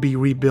planets will be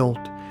rebuilt,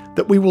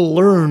 that we will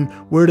learn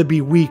where to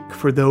be weak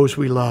for those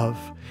we love,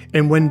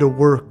 and when to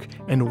work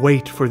and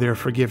wait for their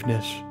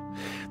forgiveness,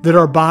 that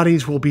our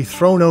bodies will be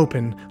thrown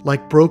open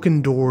like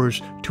broken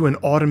doors to an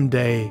autumn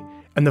day,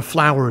 and the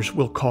flowers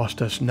will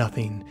cost us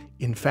nothing,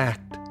 in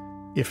fact,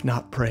 if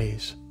not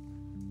praise.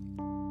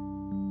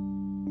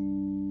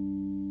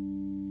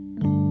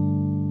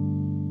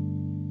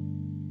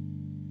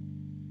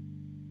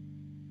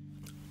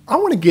 I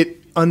want to get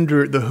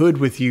under the hood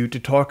with you to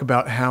talk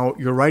about how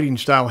your writing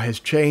style has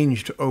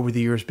changed over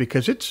the years,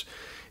 because it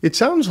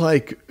sounds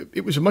like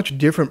it was a much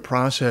different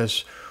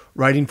process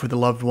writing for the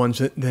loved ones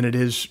than it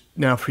is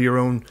now for your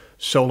own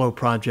solo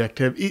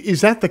project. Is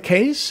that the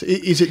case?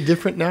 Is it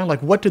different now?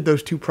 Like, what did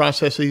those two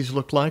processes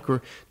look like,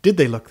 or did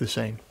they look the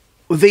same?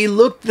 They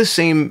looked the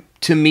same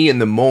to me in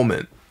the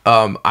moment.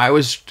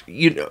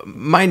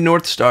 My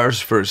North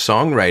Stars for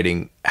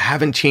songwriting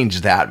haven't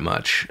changed that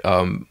much.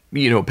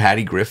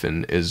 Patty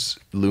Griffin is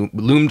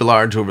loomed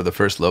large over the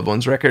first Loved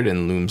Ones record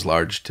and looms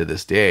large to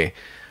this day.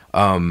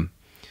 Bruce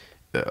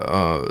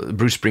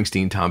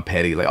Springsteen, Tom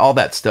Petty, like all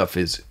that stuff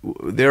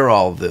they're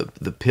all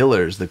the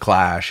pillars, the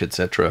Clash,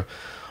 etc.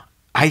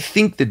 I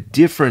think the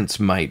difference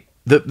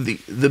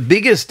the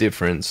biggest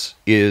difference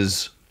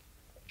is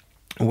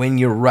when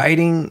you're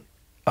writing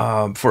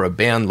for a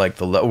band like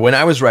when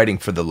I was writing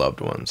for the Loved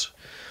Ones,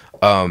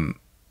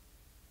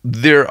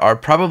 there are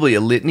probably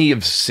a litany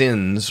of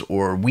sins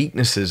or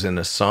weaknesses in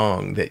a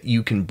song that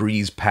you can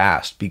breeze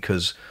past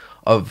because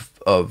of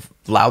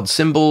loud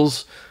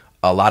cymbals,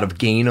 a lot of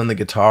gain on the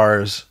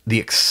guitars, the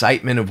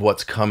excitement of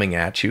what's coming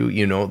at you,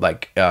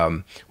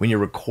 when you're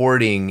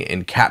recording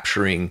and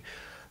capturing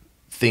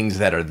things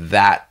that are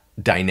that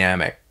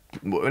dynamic.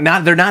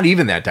 They're not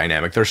even that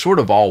dynamic. They're sort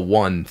of all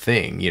one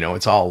thing,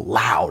 it's all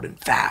loud and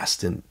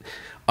fast, and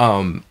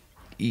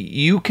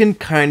you can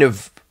kind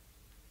of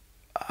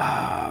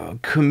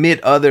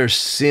commit other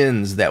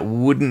sins that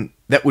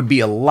would be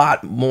a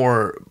lot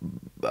more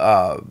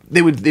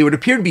they would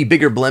appear to be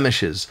bigger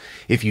blemishes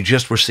if you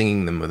just were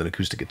singing them with an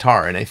acoustic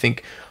guitar. And I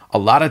think a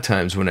lot of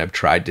times when I've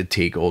tried to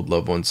take old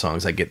Loved One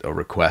songs, I get a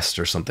request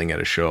or something at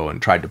a show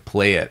and tried to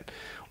play it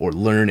or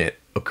learn it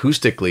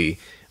acoustically,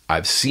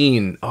 I've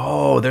seen,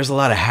 oh, there's a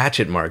lot of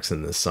hatchet marks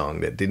in this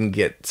song that didn't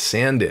get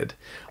sanded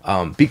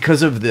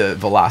because of the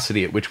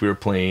velocity at which we were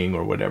playing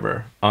or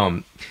whatever.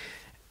 And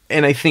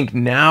I think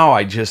now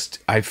I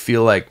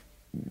feel like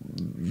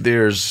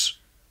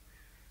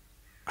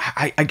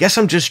I guess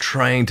I'm just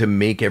trying to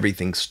make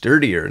everything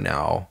sturdier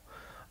now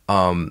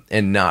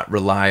and not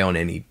rely on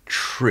any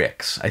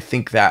tricks. I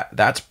think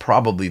that's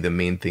probably the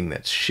main thing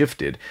that's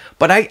shifted.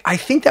 But I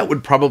think that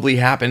would probably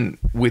happen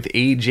with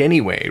age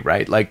anyway,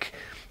 right? Like,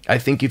 I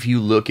think if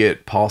you look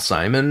at Paul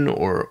Simon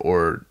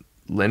or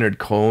Leonard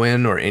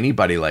Cohen or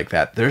anybody like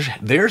that,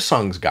 their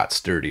songs got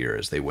sturdier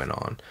as they went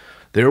on.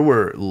 There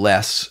were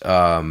less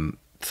and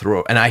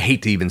I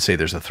hate to even say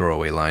there's a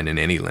throwaway line in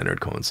any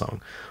Leonard Cohen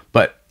song,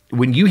 but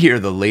when you hear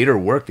the later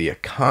work, the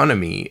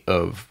economy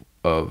of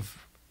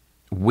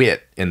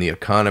wit and the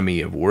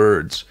economy of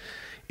words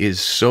is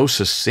so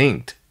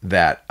succinct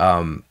that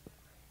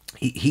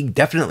he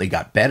definitely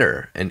got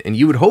better, and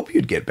you would hope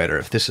you'd get better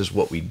if this is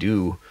what we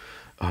do.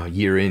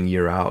 Year in,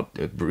 year out,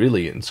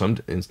 really in some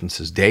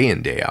instances, day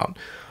in, day out.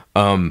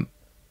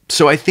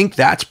 So I think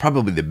that's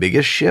probably the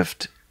biggest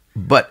shift,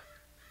 but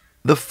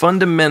the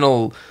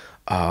fundamental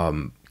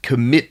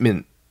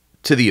commitment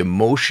to the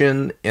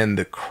emotion and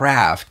the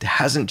craft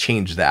hasn't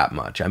changed that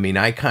much. I mean,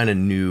 I kind of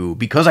knew,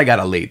 because I got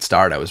a late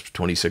start, I was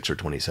 26 or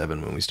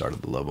 27 when we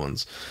started the Loved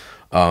Ones,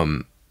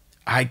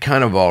 I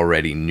kind of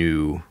already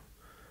knew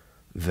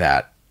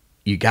that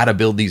you got to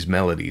build these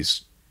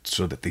melodies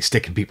so that they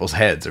stick in people's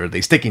heads, or they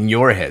stick in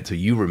your head so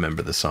you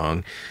remember the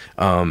song,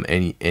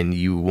 and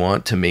you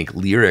want to make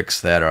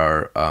lyrics that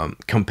are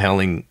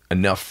compelling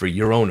enough for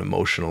your own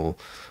emotional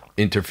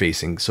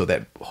interfacing so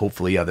that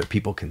hopefully other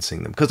people can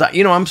sing them. Because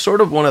I'm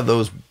sort of one of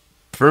those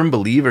firm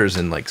believers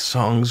in, like,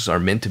 songs are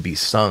meant to be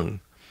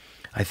sung.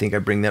 I think I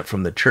bring that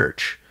from the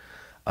church,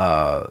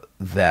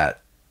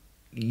 that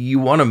you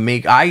want to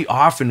make, I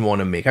often want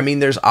to make, I mean,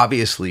 there's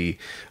obviously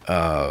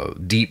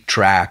deep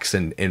tracks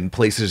and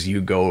places you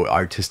go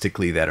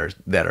artistically that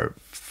are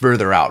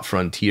further out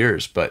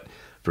frontiers, but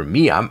for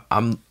me,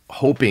 I'm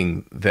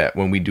hoping that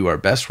when we do our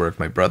best work,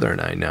 my brother and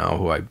I now,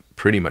 who I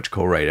pretty much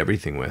co-write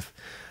everything with,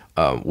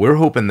 we're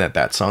hoping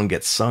that song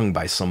gets sung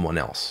by someone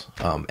else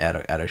at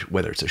a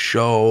whether it's a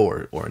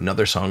show or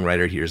another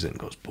songwriter hears it and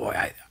goes,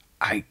 boy,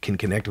 I can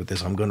connect with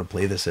this. I'm going to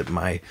play this at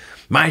my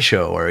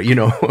show, or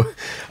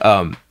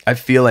I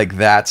feel like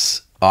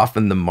that's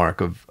often the mark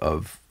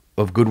of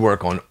good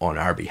work on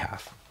our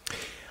behalf.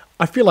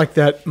 I feel like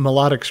that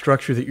melodic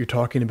structure that you're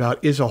talking about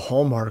is a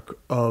hallmark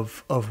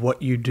of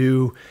what you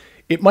do.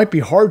 It might be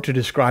hard to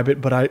describe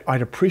it, but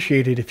I'd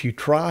appreciate it if you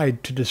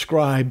tried to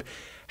describe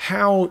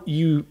how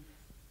you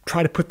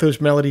try to put those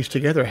melodies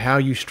together, how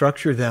you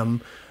structure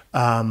them.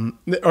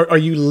 Are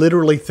you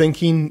literally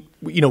thinking,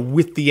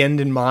 with the end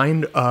in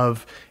mind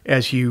of,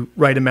 as you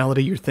write a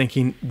melody, you're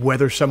thinking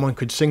whether someone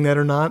could sing that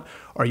or not?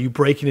 Are you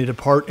breaking it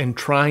apart and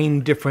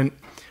trying different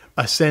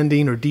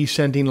ascending or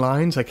descending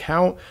lines? Like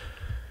how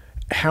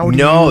do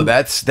you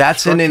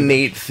that's an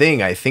innate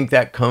thing. I think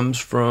that comes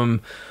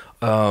from,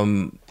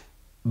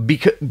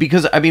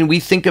 because I mean, we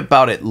think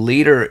about it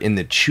later in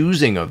the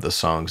choosing of the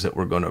songs that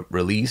we're going to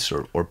release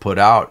or put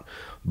out.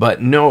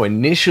 But no,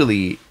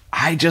 initially,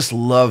 I just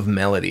love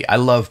melody. I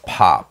love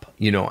pop.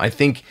 I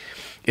think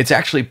it's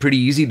actually pretty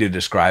easy to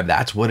describe.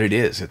 That's what it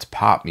is. It's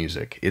pop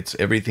music. It's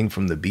everything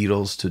from the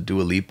Beatles to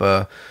Dua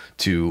Lipa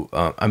to,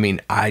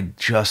 I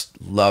just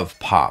love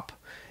pop.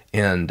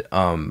 And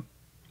I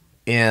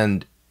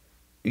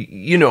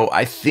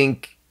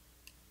think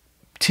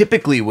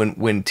typically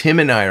when Tim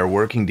and I are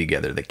working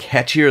together, the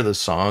catchier the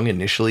song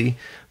initially,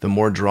 the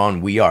more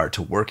drawn we are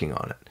to working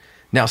on it.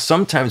 Now,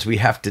 sometimes we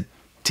have to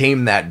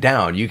tame that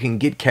down. You can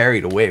get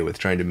carried away with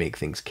trying to make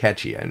things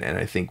catchy, and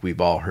I think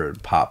we've all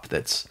heard pop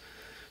that's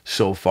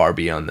so far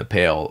beyond the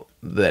pale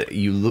that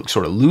you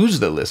sort of lose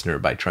the listener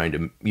by trying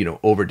to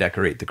over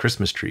decorate the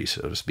Christmas tree,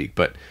 so to speak.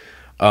 But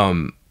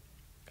I'm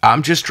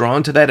just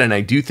drawn to that, and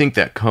I do think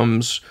that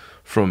comes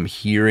from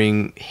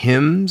hearing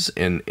hymns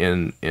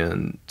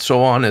and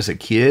so on as a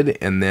kid,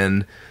 and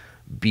then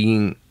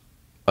being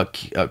a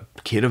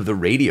kid of the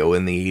radio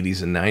in the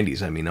 80s and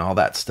 90s. I mean, all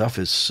that stuff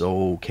is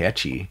so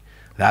catchy.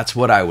 That's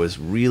what I was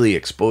really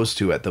exposed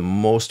to at the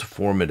most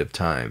formative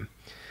time.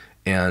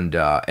 And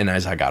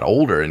as I got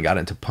older and got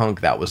into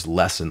punk, that was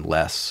less and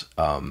less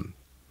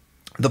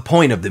the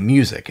point of the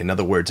music. In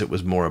other words, it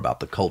was more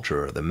about the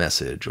culture or the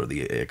message or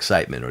the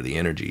excitement or the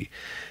energy.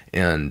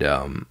 And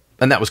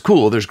that was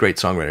cool. There's great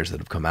songwriters that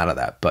have come out of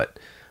that. But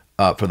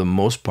for the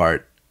most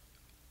part,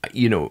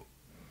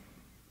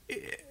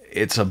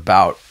 it's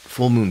about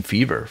Full Moon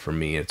Fever for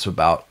me. It's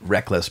about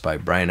Reckless by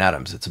Bryan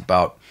Adams. It's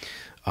about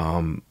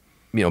Bonnie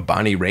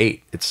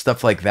Raitt. It's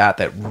stuff like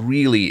that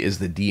really is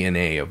the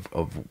DNA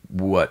of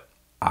what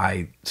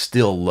I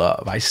still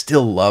love. I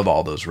still love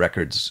all those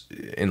records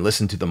and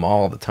listen to them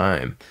all the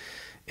time.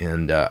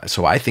 And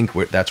so I think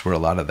that's where a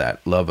lot of that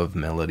love of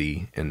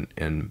melody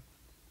and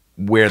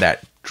where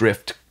that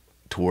drift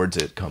towards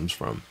it comes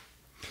from.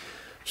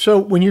 So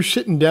when you're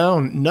sitting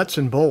down nuts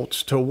and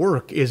bolts to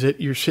work, is it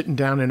you're sitting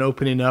down and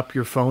opening up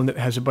your phone that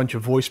has a bunch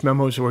of voice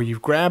memos where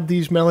you've grabbed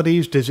these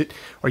melodies?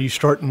 Are you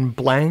starting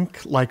blank?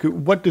 Like,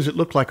 what does it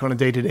look like on a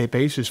day-to-day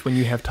basis when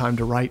you have time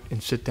to write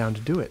and sit down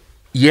to do it?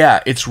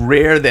 Yeah, it's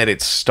rare that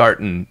it's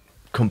starting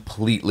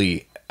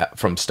completely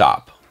from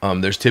stop.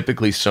 There's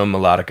typically some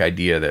melodic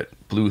idea that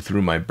blew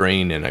through my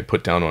brain and I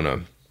put down on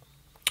a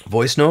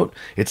voice note.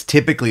 It's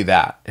typically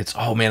that. It's,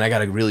 oh man, I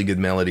got a really good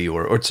melody,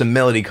 or it's a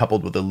melody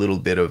coupled with a little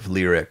bit of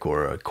lyric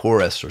or a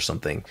chorus or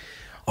something.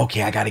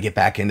 Okay, I got to get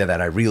back into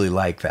that. I really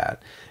like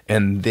that.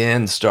 And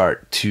then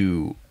start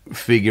to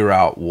figure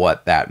out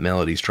what that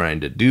melody's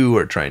trying to do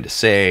or trying to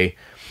say.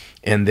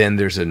 And then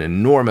there's an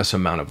enormous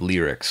amount of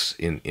lyrics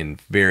in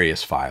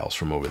various files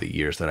from over the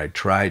years that I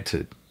tried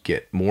to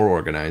get more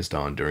organized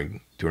on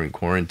during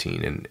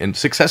quarantine, and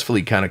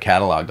successfully kind of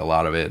cataloged a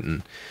lot of it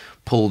and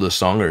pulled a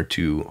song or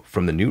two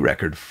from the new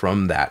record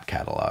from that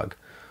catalog.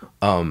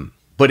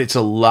 But it's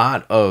a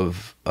lot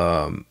of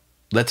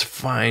let's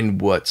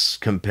find what's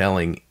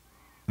compelling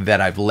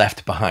that I've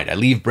left behind. I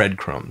leave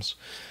breadcrumbs.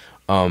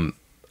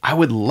 I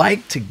would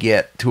like to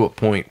get to a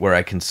point where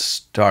I can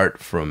start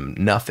from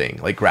nothing,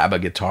 like grab a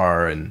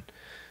guitar and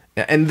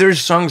there's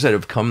songs that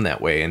have come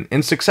that way,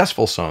 and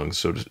successful songs.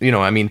 So,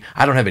 I mean,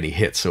 I don't have any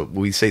hits, so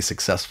we say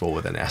successful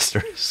with an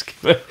asterisk.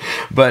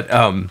 but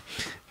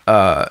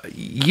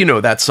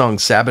that song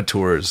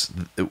Saboteurs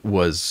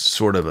was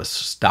sort of a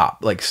stop,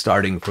 like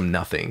starting from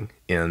nothing.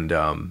 And,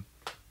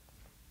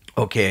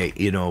 okay,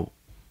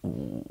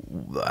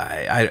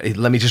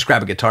 let me just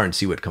grab a guitar and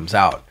see what comes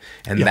out.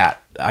 And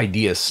that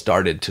idea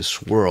started to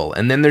swirl.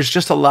 And then there's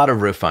just a lot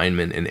of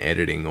refinement and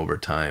editing over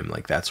time.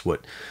 Like that's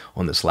what,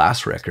 on this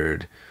last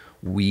record,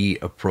 we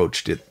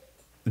approached it.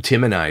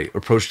 Tim and I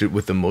approached it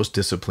with the most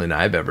discipline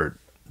I've ever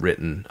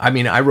written. I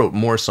mean, I wrote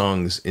more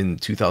songs in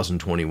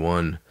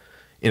 2021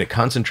 in a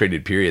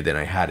concentrated period than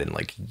I had in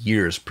like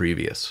years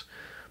previous,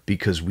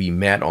 because we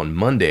met on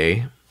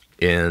Monday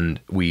and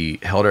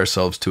we held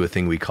ourselves to a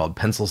thing we called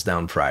Pencils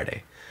Down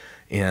Friday.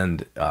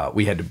 And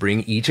we had to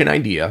bring each an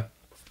idea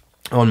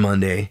on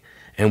Monday,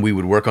 and we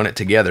would work on it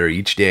together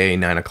each day,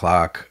 9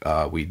 o'clock.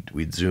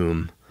 We'd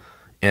Zoom.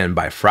 And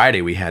by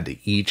Friday, we had to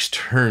each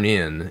turn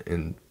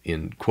in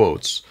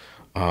quotes,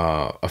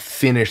 a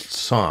finished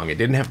song. It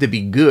didn't have to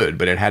be good,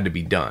 but it had to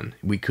be done.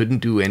 We couldn't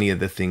do any of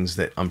the things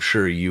that I'm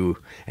sure you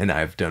and I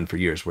have done for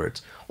years, where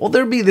it's, well,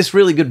 there'd be this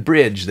really good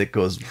bridge that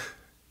goes,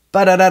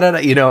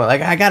 ba-da-da-da-da,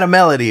 like I got a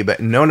melody, but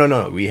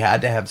no. We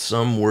had to have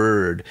some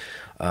word,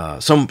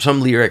 some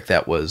lyric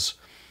that was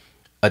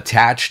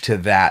attached to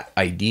that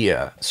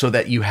idea so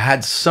that you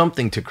had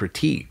something to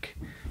critique.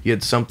 You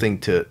had something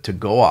to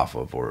go off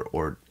of,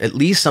 or at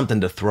least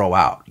something to throw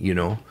out,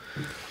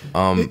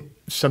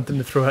 Something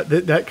to throw out.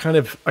 That kind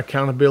of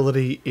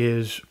accountability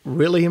is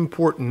really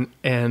important,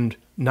 and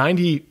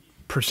 90%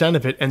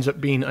 of it ends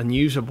up being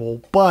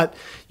unusable, but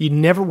you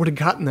never would have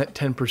gotten that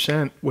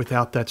 10%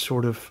 without that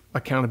sort of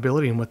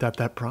accountability and without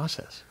that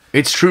process.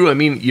 It's true. I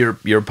mean, your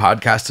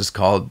podcast is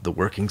called The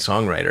Working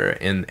Songwriter,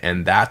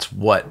 and that's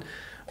what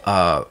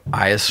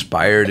I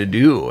aspire to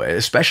do,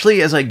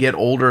 especially as I get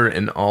older,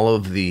 and all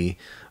of the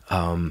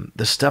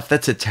stuff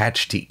that's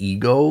attached to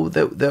ego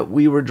that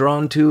we were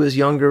drawn to as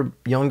younger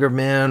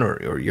men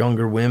or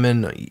younger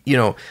women,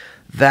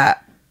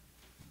 that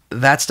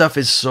stuff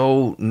is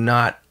so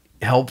not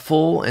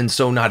helpful and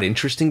so not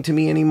interesting to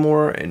me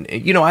anymore. And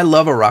I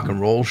love a rock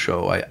and roll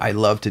show. I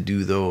love to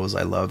do those.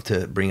 I love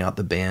to bring out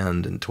the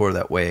band and tour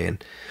that way.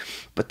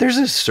 But there's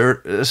a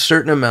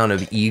certain amount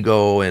of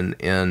ego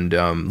and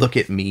look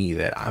at me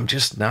that I'm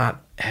just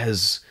not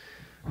as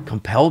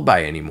compelled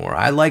by anymore.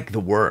 I like the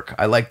work.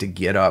 I like to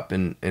get up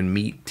and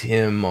meet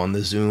Tim on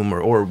the Zoom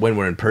or when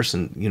we're in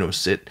person,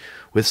 sit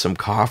with some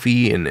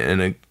coffee and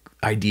an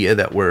idea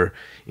that we're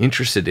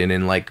interested in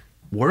and like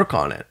work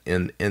on it.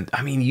 And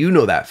I mean,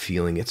 that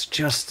feeling. It's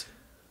just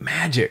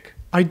magic.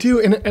 I do.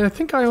 And I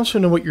think I also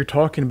know what you're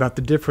talking about,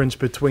 the difference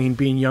between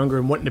being younger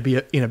and wanting to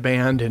be in a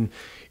band and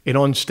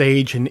on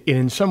stage. And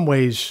in some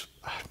ways,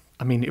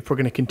 I mean, if we're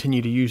going to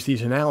continue to use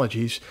these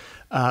analogies,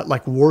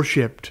 like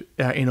worshipped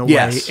in a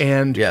way.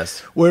 And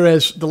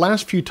whereas the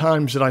last few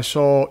times that I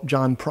saw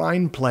John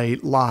Prine play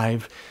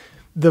live,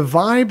 the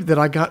vibe that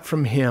I got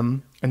from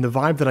him and the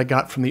vibe that I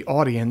got from the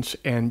audience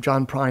and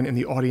John Prine and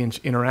the audience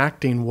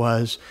interacting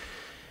was,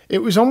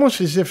 it was almost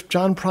as if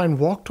John Prine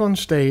walked on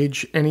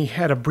stage and he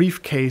had a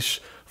briefcase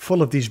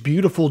full of these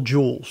beautiful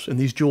jewels, and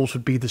these jewels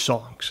would be the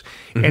songs.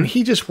 Mm-hmm. And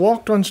he just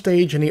walked on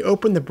stage and he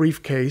opened the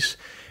briefcase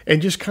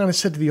and just kind of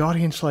said to the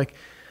audience, like,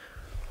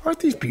 aren't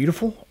these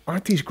beautiful?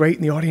 Aren't these great?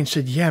 And the audience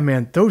said, yeah,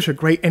 man, those are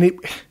great. And it,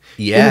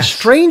 in the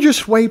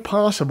strangest way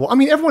possible. I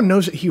mean, everyone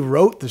knows that he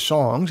wrote the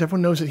songs.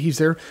 Everyone knows that he's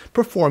there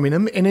performing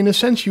them. And in a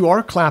sense, you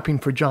are clapping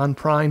for John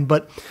Prine,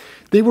 but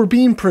they were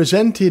being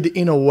presented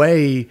in a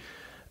way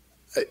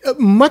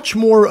much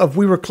more of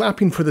we were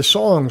clapping for the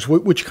songs,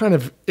 which kind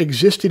of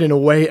existed in a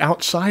way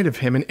outside of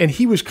him. And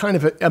he was kind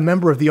of a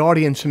member of the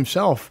audience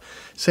himself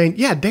saying,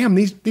 yeah, damn,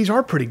 these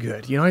are pretty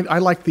good. You know, I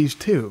like these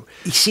too.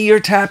 You see, you're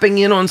tapping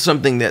in on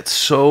something that's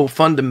so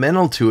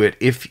fundamental to it.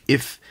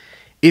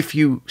 If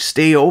you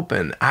stay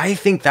open, I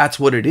think that's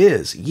what it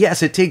is.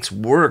 Yes, it takes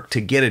work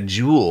to get a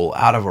jewel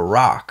out of a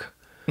rock,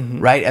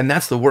 right? And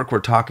that's the work we're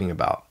talking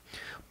about.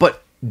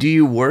 But do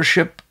you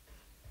worship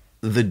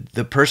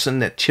the person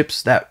that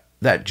chips that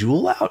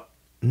jewel out?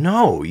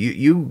 No,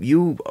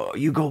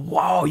 you go,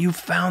 wow, you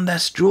found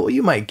this jewel.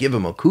 You might give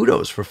him a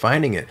kudos for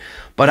finding it.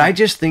 But I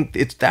just think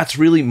that's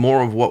really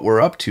more of what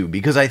we're up to,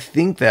 because I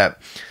think that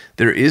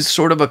there is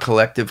sort of a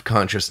collective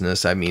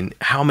consciousness. I mean,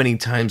 how many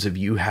times have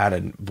you had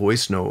a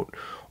voice note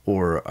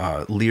or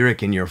a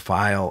lyric in your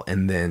file,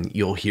 and then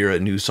you'll hear a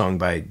new song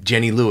by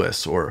Jenny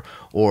Lewis or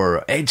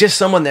just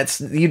someone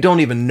that's you don't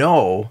even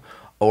know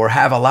or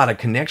have a lot of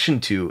connection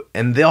to,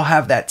 and they'll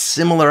have that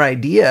similar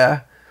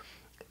idea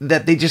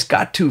that they just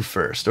got to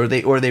first, or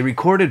they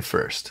recorded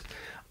first.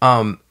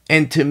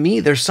 And to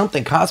me, there's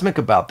something cosmic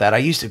about that. I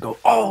used to go,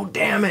 oh,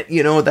 damn it,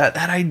 you know, that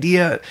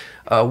idea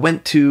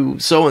went to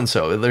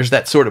so-and-so. There's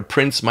that sort of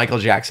Prince, Michael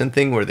Jackson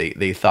thing where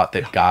they thought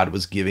that God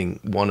was giving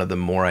one of them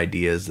more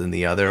ideas than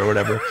the other or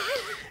whatever.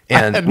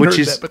 And I which heard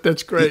is that, but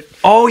that's great.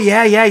 Oh,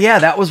 yeah.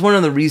 That was one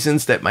of the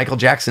reasons that Michael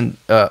Jackson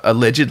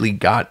allegedly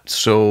got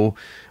so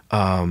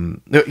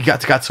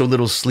got so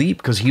little sleep,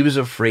 because he was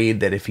afraid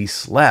that if he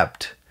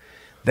slept,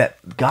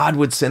 that God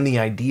would send the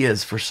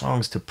ideas for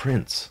songs to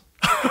Prince.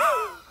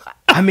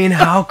 I mean,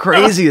 how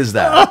crazy is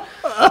that?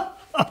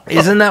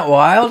 Isn't that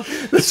wild?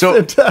 That's so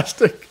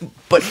fantastic.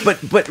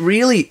 But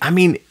really, I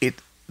mean,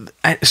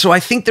 so I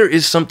think there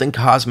is something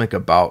cosmic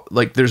about,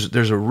 like,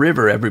 there's a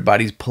river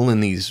everybody's pulling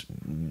these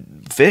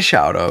fish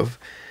out of,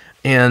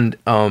 and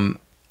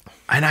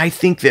I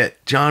think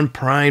that John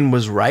Prine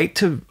was right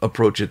to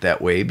approach it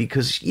that way,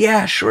 because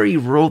yeah, sure, he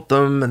wrote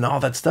them and all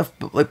that stuff,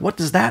 but like, what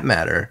does that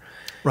matter?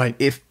 Right.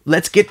 If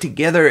let's get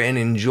together and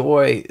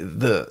enjoy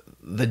the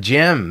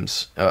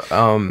gems.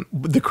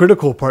 The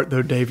critical part,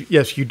 though, Dave.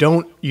 Yes, you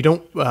don't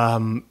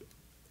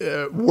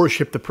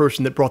worship the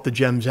person that brought the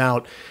gems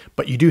out,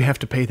 but you do have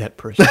to pay that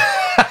person.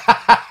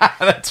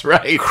 That's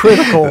right.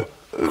 Critical.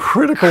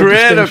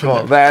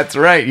 That's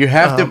right. You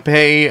have to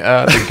pay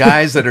the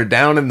guys that are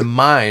down in the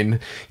mine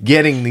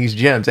getting these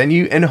gems,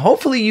 and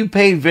hopefully you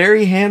pay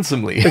very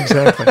handsomely.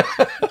 Exactly.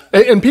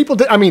 And people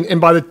did. I mean,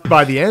 and by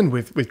the end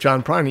with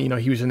John Prine, you know,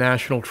 he was a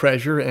national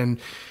treasure, and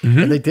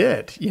they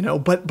did, you know.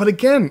 But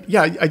again,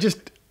 yeah,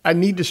 I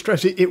need to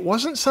stress it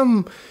wasn't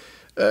some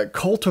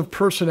cult of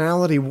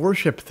personality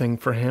worship thing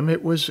for him.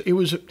 It was.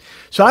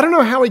 So I don't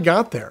know how he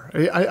got there.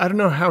 I don't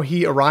know how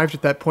he arrived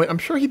at that point. I'm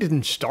sure he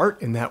didn't start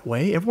in that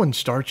way. Everyone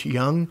starts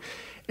young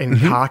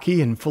and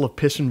cocky and full of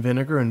piss and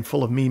vinegar and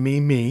full of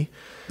me.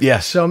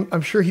 Yes. So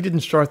I'm sure he didn't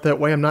start that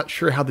way. I'm not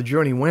sure how the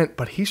journey went,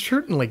 but he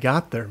certainly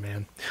got there,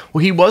 man.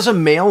 Well, he was a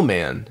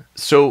mailman.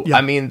 So, yeah.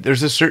 I mean,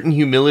 there's a certain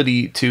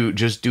humility to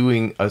just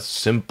doing a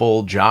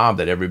simple job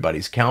that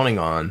everybody's counting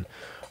on.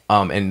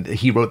 And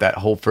he wrote that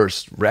whole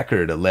first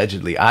record,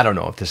 allegedly. I don't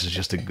know if this is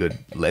just a good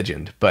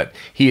legend, but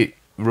he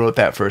wrote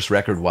that first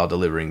record while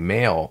delivering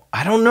mail.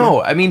 I don't know.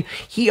 Yeah. I mean,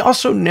 he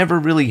also never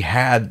really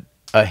had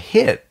a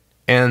hit.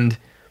 And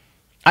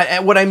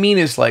what I mean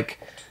is, like,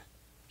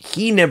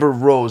 he never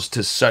rose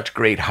to such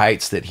great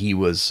heights that he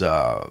was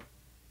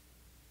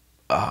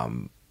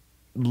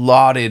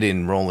lauded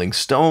in Rolling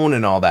Stone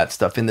and all that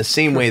stuff in the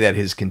same way that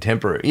his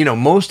contemporary, you know,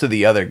 most of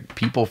the other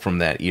people from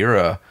that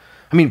era.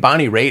 I mean,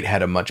 Bonnie Raitt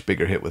had a much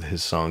bigger hit with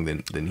his song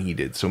than he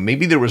did. So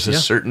maybe there was a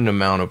certain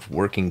amount of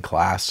working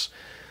class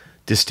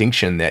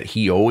distinction that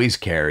he always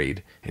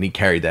carried, and he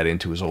carried that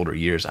into his older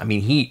years. I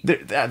mean,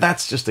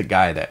 that's just a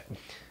guy that,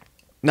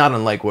 not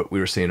unlike what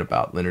we were saying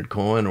about Leonard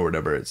Cohen or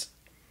whatever, it's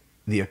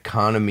the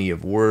economy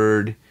of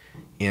word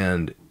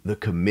and the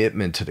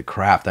commitment to the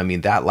craft. I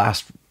mean, that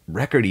last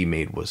record he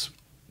made was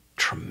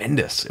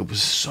tremendous. It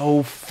was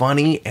so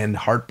funny and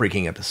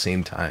heartbreaking at the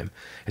same time.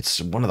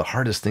 It's one of the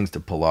hardest things to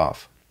pull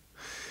off.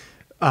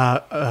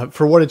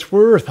 For what it's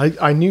worth,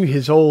 I knew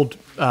his old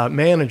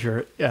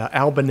manager,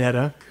 Al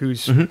Bonetta,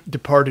 who's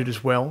departed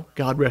as well.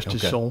 God rest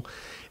his soul.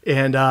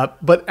 And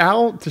but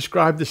Al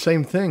described the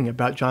same thing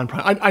about John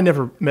Prine. I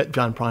never met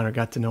John Prine or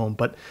got to know him,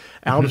 but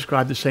Al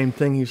described the same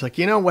thing. He was like,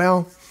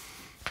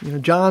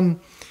 John,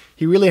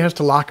 he really has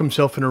to lock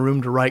himself in a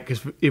room to write,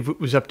 because if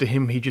it was up to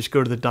him, he'd just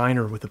go to the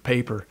diner with a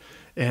paper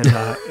and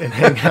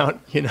hang out,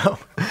 you know.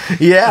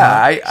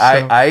 Yeah,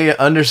 I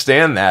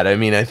understand that. I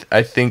mean,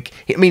 I think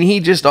he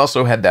just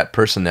also had that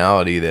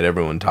personality that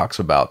everyone talks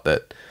about,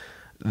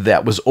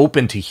 that was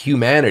open to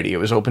humanity. It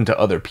was open to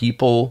other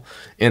people,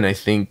 and I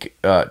think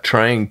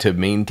trying to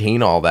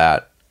maintain all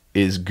that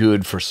is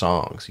good for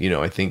songs. You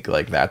know, I think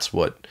like that's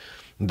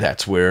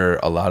where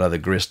a lot of the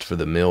grist for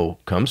the mill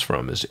comes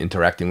from, is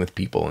interacting with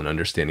people and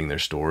understanding their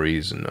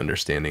stories and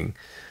understanding,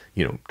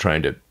 you know,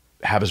 trying to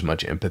have as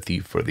much empathy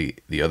for the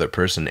other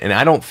person. And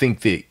I don't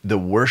think the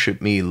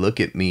worship me, look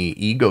at me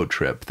ego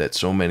trip that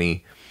so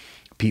many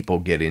people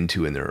get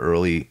into in their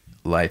early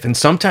life and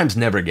sometimes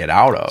never get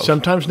out of.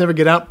 Sometimes never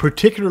get out,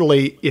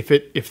 particularly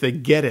if they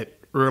get it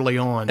early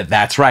on.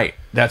 That's right.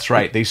 That's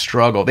right. They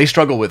struggle. They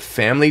struggle with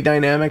family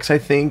dynamics, I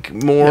think,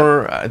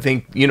 more. Yep. I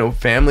think, you know,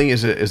 family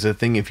is a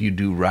thing. If you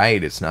do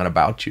right, it's not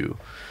about you.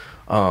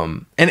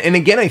 And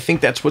again, I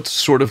think that's what's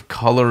sort of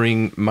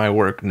coloring my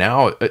work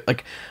now.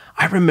 Like,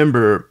 I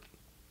remember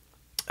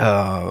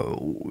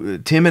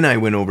Tim and I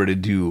went over to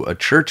do a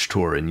church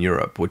tour in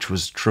Europe, which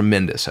was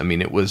tremendous. I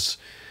mean, it was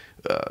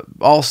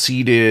all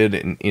seated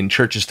in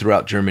churches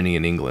throughout Germany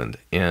and England.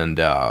 And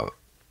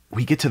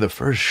we get to the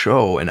first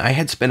show, and I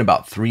had spent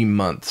about 3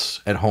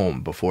 months at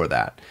home before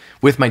that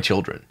with my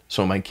children.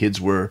 So my kids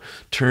were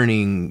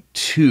turning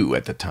 2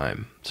 at the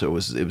time. So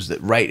it was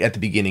right at the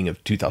beginning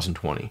of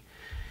 2020.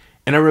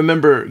 And I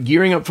remember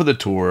gearing up for the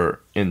tour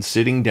and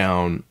sitting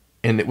down,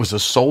 and it was a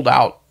sold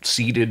out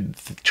seated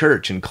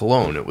church in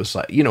Cologne. It was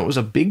like, you know, it was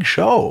a big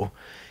show.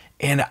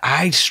 And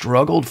I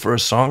struggled for a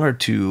song or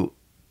two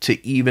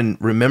to even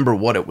remember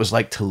what it was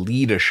like to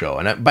lead a show.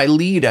 And by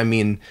lead, I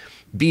mean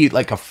be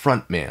like a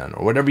front man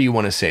or whatever you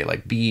want to say,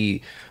 like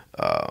be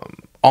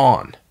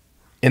on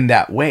in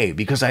that way,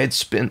 because I had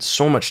spent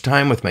so much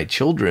time with my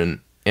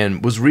children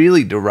and was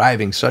really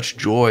deriving such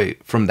joy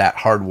from that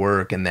hard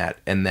work and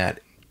that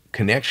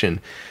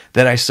connection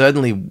that I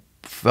suddenly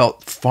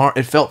felt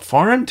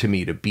foreign to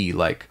me to be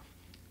like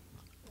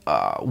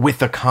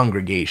with a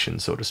congregation,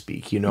 so to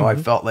speak. You know, I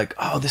felt like,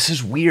 oh, this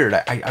is weird.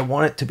 I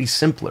want it to be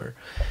simpler.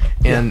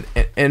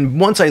 And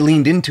once I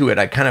leaned into it,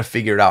 I kind of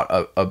figured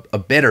out a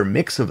better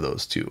mix of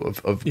those two,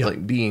 of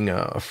like being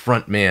a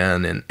front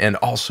man and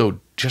also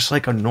just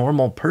like a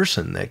normal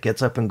person that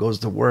gets up and goes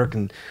to work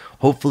and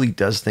hopefully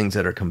does things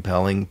that are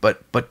compelling,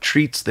 but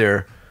treats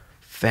their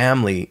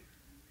family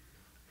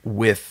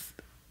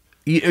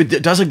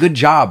does a good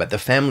job at the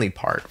family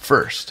part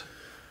first.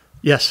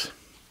 Yes.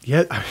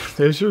 Yeah,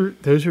 those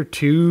are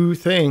two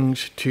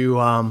things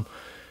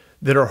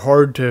that are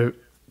hard to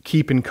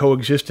keep in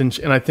coexistence,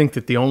 and I think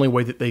that the only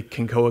way that they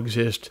can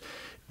coexist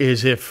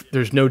is if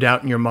there's no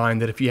doubt in your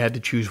mind that if you had to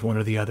choose one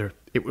or the other,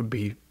 it would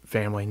be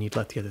family, and you'd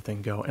let the other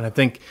thing go. And I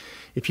think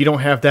if you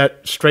don't have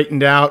that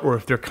straightened out, or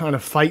if they're kind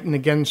of fighting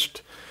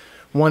against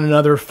one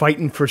another,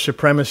 fighting for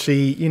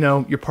supremacy, you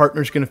know, your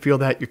partner's going to feel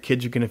that, your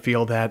kids are going to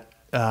feel that.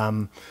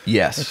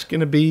 Yes, it's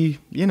going to be,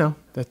 you know,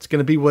 that's going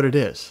to be what it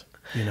is.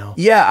 You know?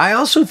 Yeah, I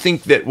also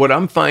think that what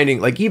I'm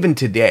finding, like even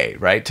today,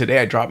 right? Today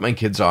I drop my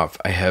kids off.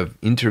 I have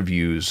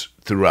interviews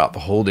throughout the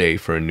whole day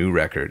for a new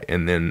record,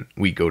 and then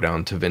we go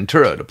down to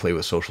Ventura to play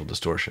with Social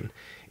Distortion.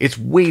 It's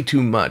way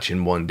too much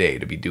in one day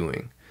to be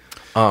doing.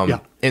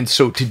 And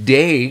so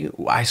today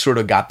I sort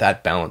of got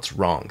that balance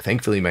wrong.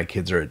 Thankfully, my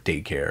kids are at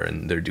daycare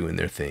and they're doing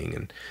their thing.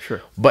 And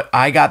sure. But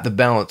I got the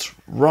balance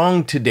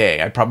wrong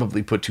today. I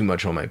probably put too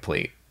much on my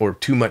plate, or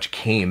too much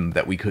came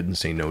that we couldn't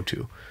say no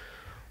to.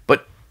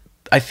 But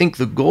I think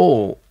the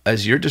goal,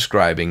 as you're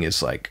describing,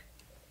 is like,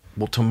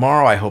 well,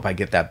 tomorrow I hope I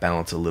get that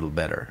balance a little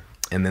better.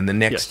 And then the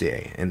next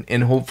day.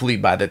 And hopefully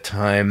by the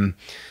time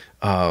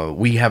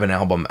we have an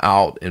album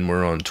out and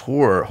we're on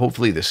tour,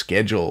 hopefully the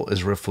schedule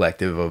is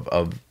reflective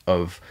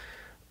of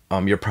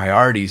your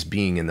priorities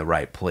being in the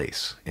right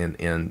place.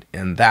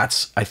 And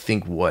that's, I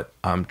think, what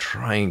I'm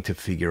trying to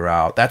figure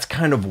out. That's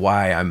kind of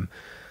why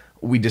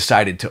we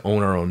decided to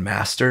own our own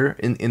master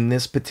in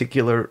this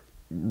particular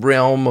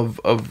realm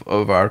of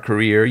our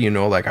career. You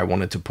know, like I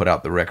wanted to put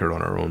out the record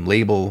on our own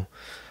label.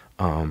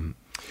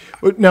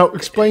 Now,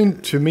 explain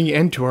to me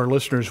and to our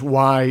listeners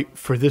why,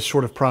 for this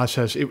sort of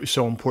process, it was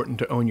so important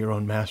to own your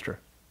own master.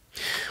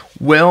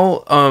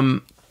 Well,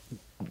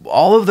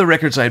 all of the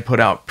records I had put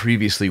out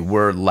previously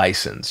were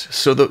licensed.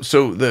 So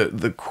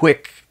the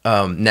quick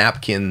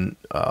napkin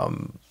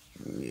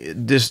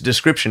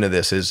description of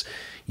this is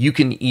you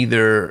can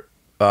either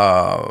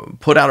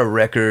put out a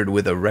record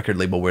with a record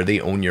label where they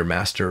own your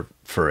master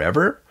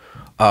forever,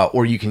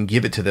 or you can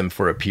give it to them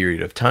for a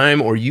period of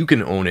time, or you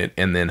can own it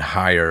and then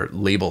hire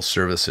label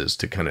services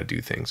to kind of do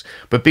things.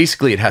 But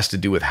basically, it has to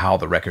do with how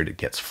the record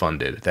gets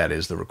funded. That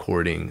is the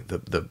recording,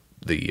 the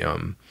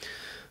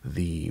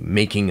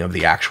making of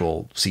the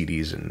actual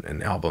CDs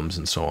and albums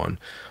and so on.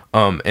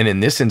 And in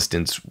this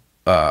instance,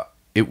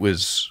 it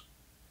was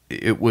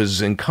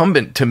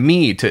incumbent to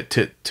me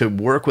to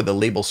work with a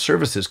label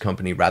services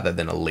company rather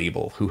than a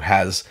label who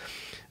has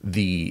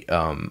the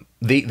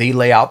they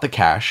lay out the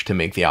cash to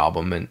make the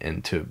album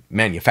and to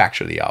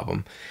manufacture the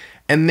album,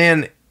 and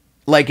then,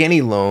 like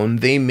any loan,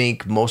 they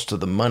make most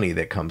of the money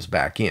that comes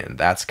back in.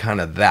 That's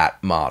kind of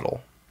that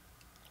model.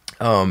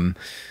 In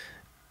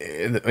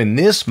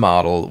this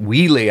model,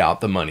 we lay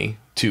out the money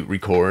to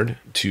record,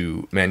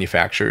 to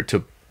manufacture,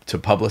 to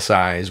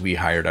publicize. We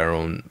hired our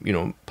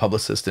own,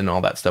 publicist and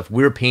all that stuff.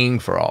 We're paying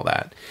for all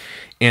that.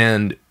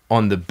 And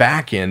on the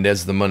back end,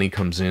 as the money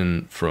comes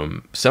in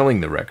from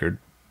selling the record,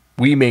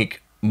 we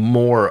make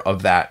more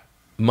of that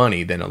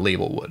money than a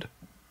label would,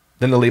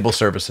 than the label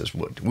services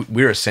would.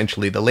 We're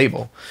essentially the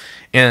label.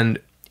 And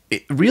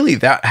really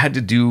that had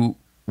to do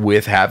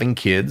with having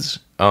kids.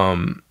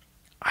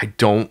 I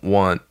don't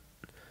want,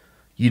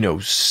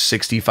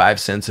 65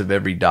 cents of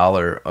every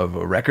dollar of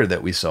a record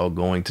that we sell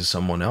going to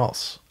someone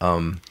else.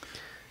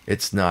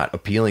 It's not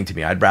appealing to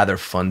me. I'd rather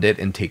fund it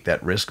and take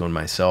that risk on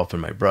myself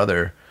and my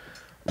brother,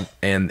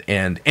 and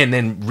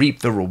then reap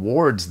the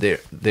rewards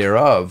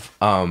thereof,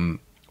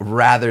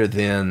 rather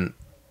than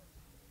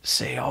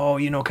say,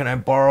 oh, can I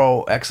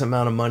borrow X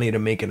amount of money to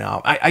make an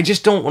album? I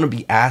just don't want to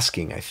be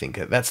asking. I think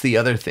that's the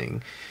other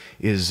thing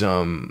is,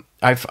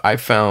 I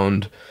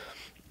found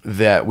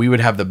that we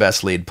would have the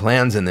best laid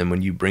plans, and then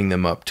when you bring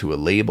them up to a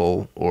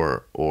label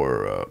or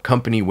a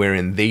company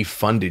wherein they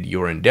funded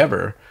your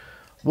endeavor,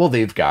 well,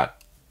 they've got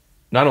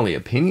not only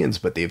opinions,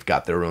 but they've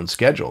got their own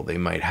schedule. They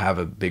might have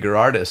a bigger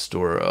artist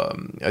or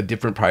a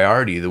different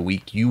priority the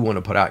week you want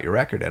to put out your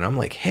record. And I'm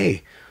like,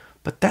 hey,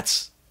 but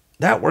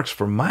that works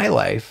for my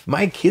life.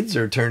 My kids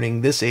are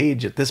turning this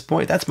age at this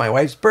point. That's my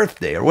wife's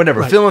birthday or whatever.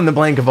 Right. Fill in the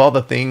blank of all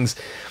the things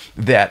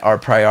that are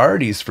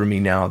priorities for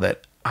me now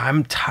that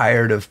I'm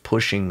tired of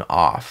pushing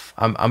off.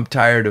 I'm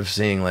tired of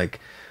saying like,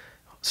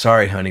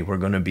 sorry, honey, we're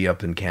going to be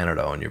up in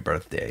Canada on your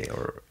birthday.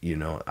 Or,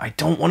 I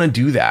don't want to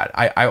do that.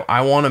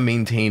 I want to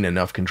maintain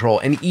enough control.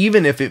 And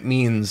even if it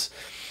means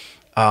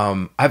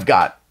I've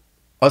got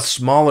a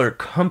smaller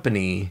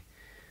company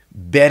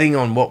betting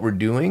on what we're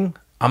doing,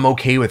 I'm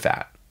okay with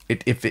that.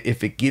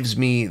 If it gives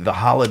me the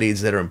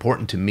holidays that are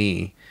important to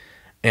me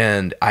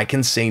and I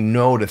can say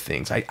no to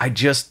things, I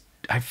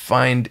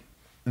find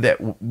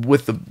that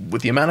with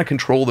the amount of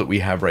control that we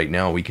have right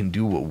now, we can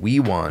do what we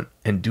want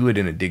and do it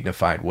in a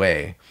dignified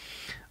way.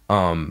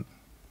 And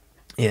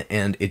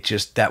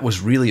that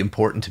was really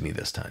important to me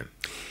this time.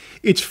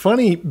 It's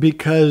funny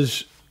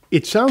because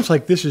it sounds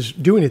like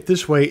doing it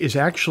this way is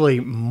actually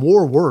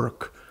more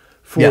work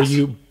for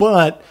you,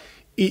 but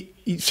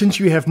since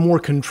you have more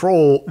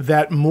control,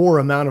 that more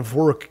amount of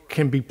work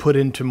can be put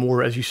into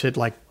more, as you said,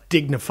 like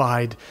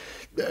dignified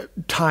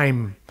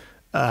time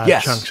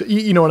chunks.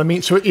 You know what I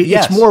mean? So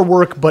it's more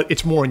work, but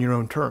it's more on your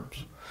own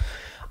terms.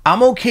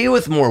 I'm okay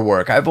with more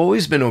work. I've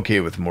always been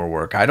okay with more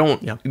work.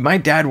 My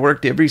dad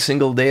worked every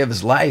single day of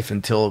his life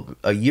until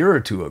a year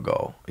or two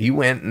ago. He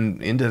went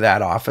into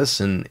that office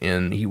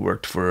and he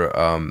worked for,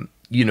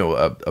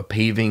 a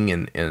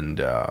paving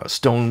and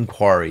stone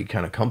quarry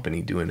kind of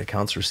company doing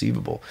accounts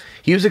receivable.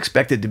 He was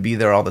expected to be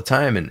there all the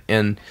time.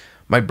 And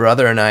my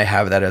brother and I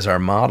have that as our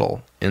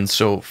model. And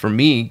so for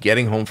me,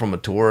 getting home from a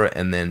tour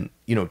and then,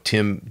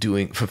 Tim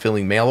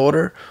fulfilling mail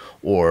order,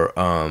 or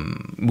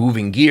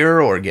moving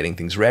gear, or getting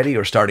things ready,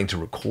 or starting to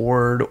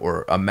record,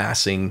 or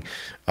amassing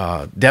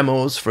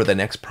demos for the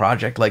next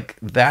project. Like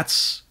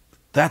that's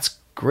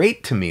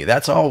great to me.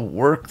 That's all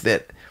work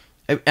that,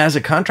 as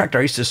a contractor,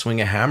 I used to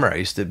swing a hammer. I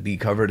used to be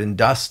covered in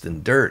dust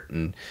and dirt,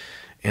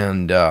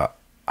 and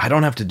I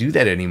don't have to do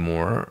that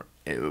anymore.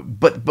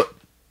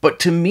 But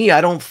to me,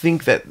 I don't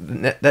think that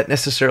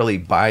necessarily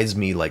buys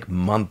me like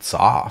months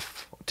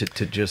off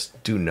to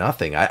just do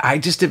nothing. I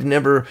just have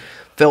never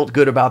felt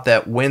good about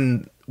that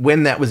when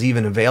that was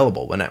even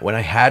available, when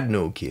I had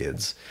no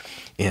kids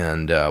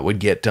and would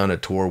get done a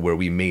tour where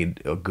we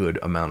made a good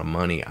amount of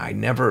money. I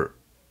never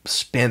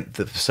spent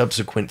the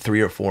subsequent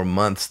 3 or 4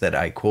 months that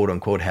I quote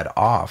unquote had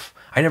off.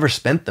 I never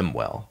spent them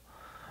well.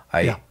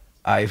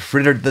 I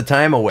frittered the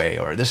time away,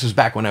 or this was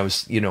back when I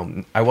was,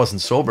 I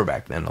wasn't sober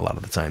back then a lot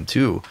of the time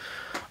too.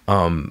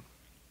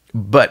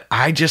 But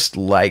I just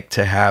like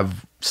to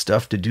have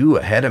stuff to do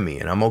ahead of me,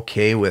 and I'm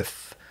okay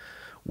with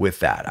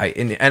that.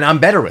 And I'm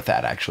better with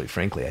that, actually,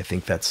 frankly. I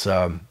think that's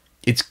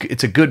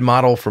it's a good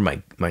model for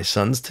my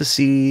sons to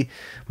see.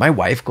 My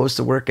wife goes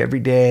to work every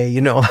day,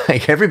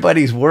 like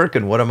everybody's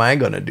working. What am I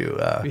going to do?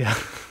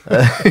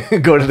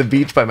 Go to the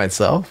beach by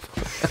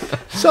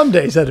myself? Some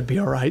days that'd be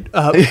all right.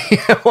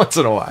 Once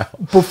in a while.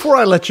 Before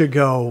I let you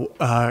go,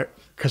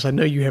 because I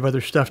know you have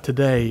other stuff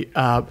today,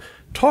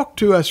 talk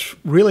to us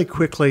really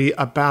quickly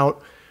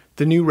about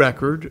the new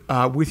record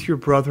with your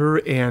brother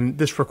and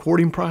this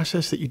recording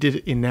process that you did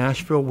in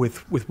Nashville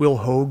with Will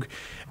Hogue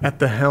at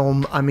the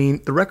helm. I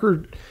mean, the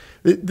record,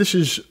 this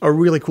is a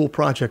really cool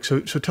project. So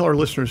tell our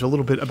listeners a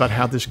little bit about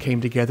how this came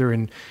together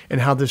and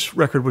how this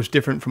record was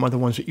different from other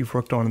ones that you've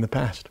worked on in the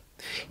past.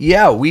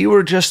 Yeah, we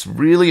were just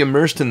really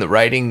immersed in the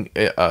writing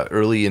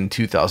early in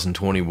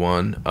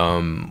 2021.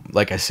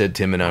 Like I said,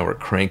 Tim and I were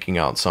cranking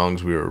out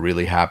songs we were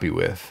really happy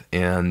with.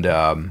 And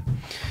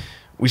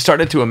we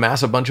started to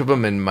amass a bunch of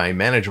them, and my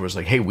manager was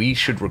like, hey, we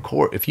should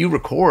record. If you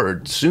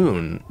record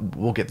soon,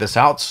 we'll get this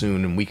out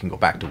soon, and we can go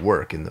back to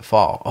work in the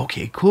fall.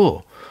 Okay,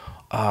 cool.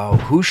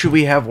 Who should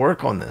we have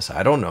work on this?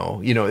 I don't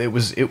know.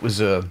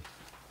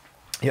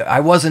 I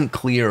wasn't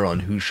clear on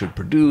who should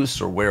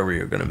produce or where we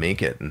were going to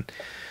make it. And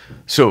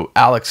so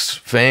Alex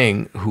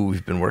Fang, who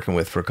we've been working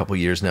with for a couple of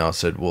years now,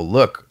 said, well,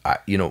 look,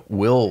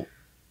 Will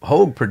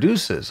Hogue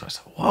produces. I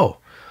said, whoa,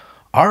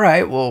 all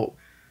right, well,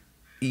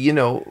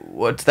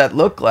 what's that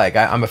look like?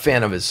 I'm a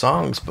fan of his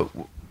songs, but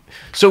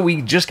so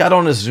we just got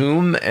on a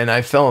Zoom, and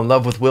I fell in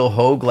love with Will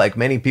Hogue like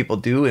many people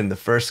do in the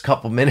first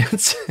couple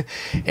minutes.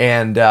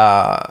 and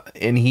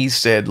he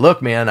said,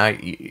 look, man,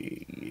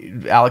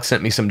 Alex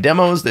sent me some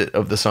demos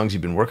of the songs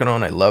you've been working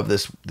on. I love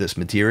this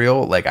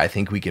material. Like, I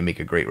think we can make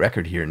a great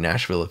record here in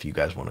Nashville if you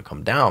guys want to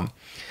come down.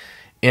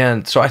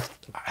 And so I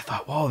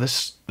thought, wow,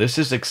 this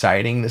is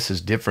exciting. This is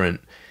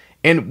different.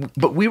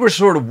 But we were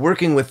sort of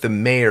working with the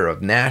mayor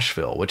of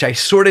Nashville, which I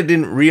sort of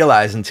didn't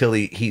realize until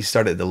he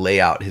started to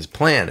lay out his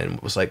plan, and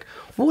was like,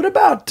 well, what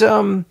about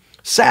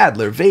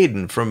Sadler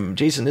Vaden from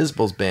Jason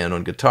Isbell's band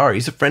on guitar?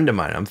 He's a friend of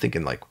mine. I'm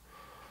thinking like,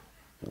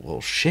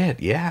 well, shit,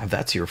 yeah, if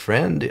that's your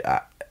friend,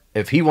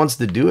 if he wants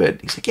to do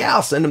it, he's like, yeah,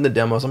 I'll send him the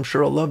demos. I'm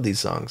sure he'll love these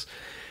songs.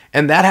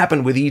 And that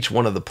happened with each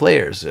one of the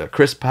players.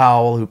 Chris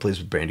Powell, who plays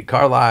with Brandi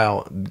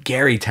Carlile,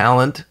 Gary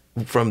Talent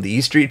from the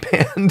E Street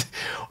Band,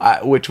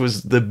 which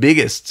was the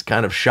biggest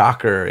kind of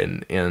shocker,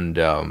 and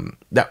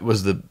that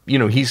was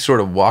he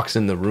sort of walks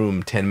in the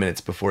room 10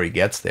 minutes before he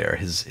gets there.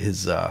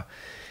 I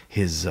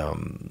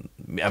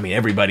mean,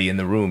 everybody in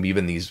the room,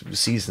 even these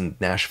seasoned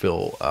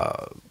Nashville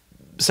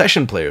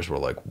session players, were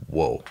like,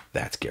 whoa,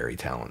 that's Gary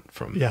Talent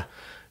from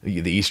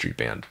the E Street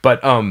Band.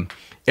 But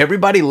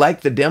everybody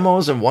liked the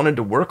demos and wanted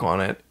to work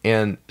on it,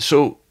 and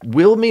so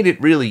Will made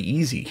it really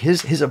easy.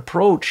 His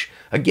approach,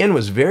 again,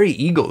 was very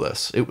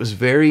egoless. It was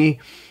very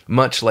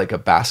much like a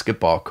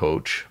basketball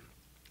coach.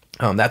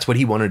 That's what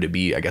he wanted to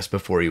be, I guess,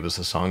 before he was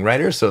a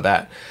songwriter, so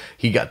that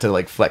he got to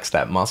like flex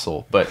that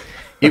muscle. But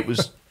it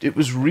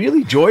was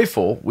really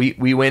joyful.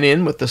 We went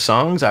in with the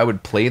songs. I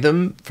would play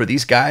them for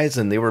these guys,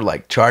 and they were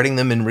like charting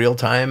them in real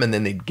time, and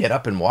then they'd get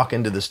up and walk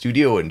into the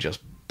studio and just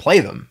play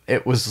them.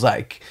 It was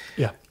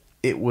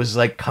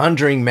like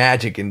conjuring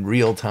magic in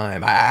real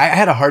time. I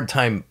had a hard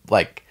time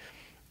like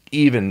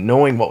even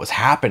knowing what was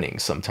happening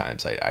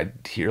sometimes. I'd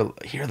hear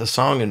the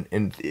song,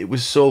 and it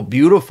was so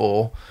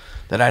beautiful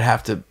that I'd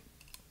have to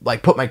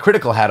like put my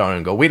critical hat on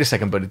and go, wait a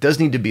second, but it does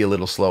need to be a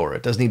little slower.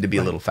 It does need to be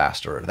a little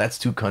faster. Or that's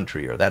too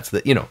country, or that's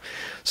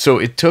So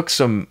it took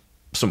some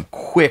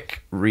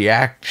quick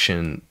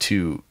reaction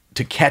to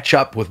catch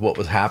up with what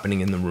was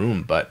happening in the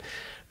room. But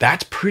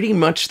that's pretty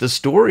much the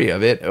story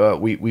of it.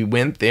 We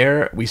went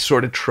there. We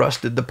sort of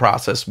trusted the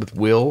process with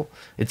Will.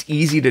 It's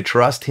easy to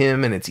trust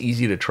him, and it's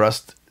easy to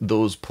trust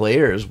those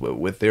players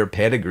with their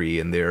pedigree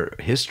and their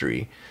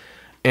history.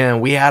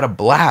 And we had a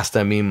blast.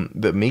 I mean,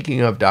 the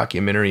making of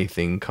documentary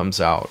thing comes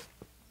out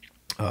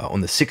on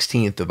the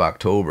 16th of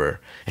October,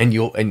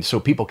 and so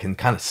people can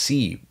kind of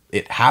see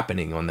it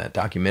happening on that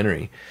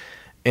documentary.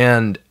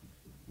 And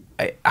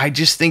I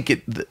just think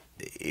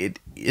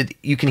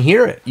you can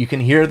hear it. You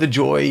can hear the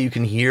joy. You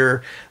can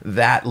hear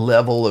that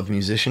level of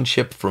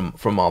musicianship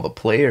from all the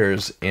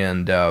players,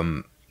 and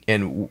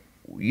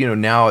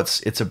now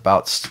it's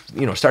about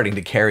starting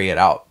to carry it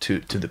out to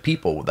the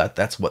people.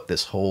 That's what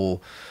this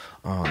whole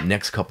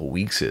next couple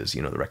weeks is.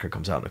 The record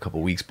comes out in a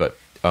couple weeks, but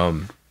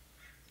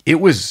it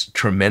was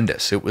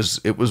tremendous. It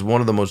was one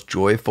of the most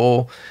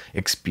joyful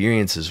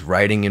experiences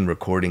writing and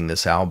recording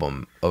this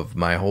album of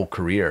my whole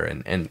career,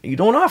 and you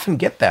don't often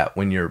get that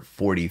when you're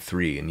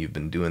 43 and you've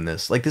been doing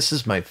this. Like, this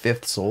is my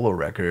 5th solo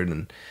record,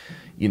 and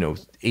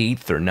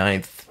 8th or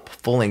 9th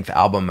full-length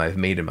album I've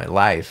made in my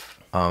life.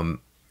 To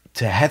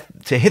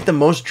hit the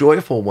most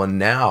joyful one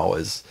now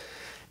is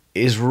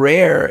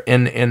rare,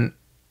 and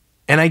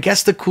I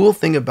guess the cool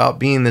thing about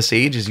being this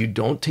age is you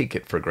don't take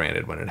it for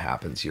granted when it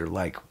happens. You're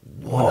like,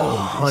 whoa,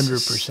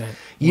 100%.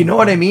 You know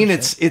what I mean?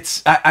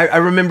 I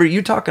remember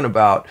you talking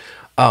about,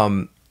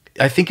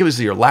 I think it was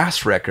your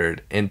last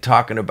record, and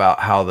talking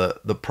about how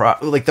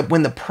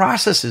when the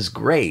process is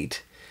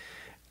great,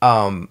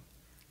 and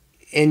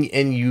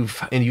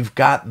you've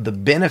got the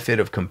benefit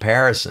of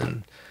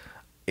comparison,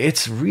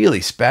 it's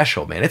really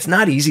special, man. It's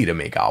not easy to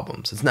make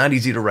albums. It's not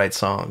easy to write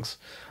songs.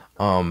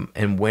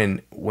 And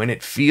when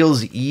it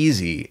feels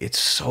easy, it's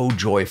so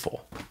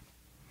joyful.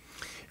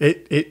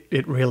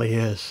 It really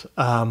is.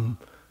 Well,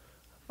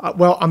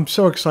 I'm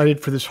so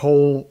excited for this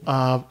whole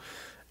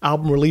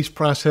album release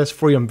process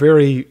for you.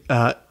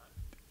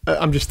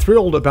 I'm just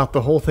thrilled about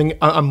the whole thing.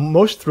 I'm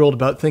most thrilled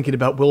about thinking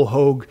about Will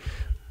Hoge,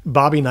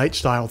 Bobby Knight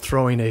style,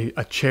 throwing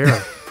a chair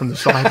from the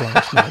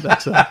sidelines.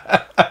 That's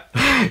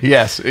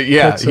yes,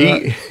 yeah.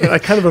 I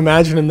kind of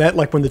imagine that,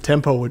 like when the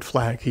tempo would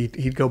flag,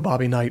 he'd go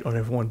Bobby Knight on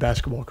everyone,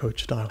 basketball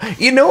coach style.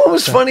 You know what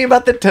was funny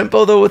about the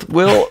tempo though with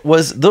Will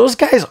was those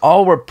guys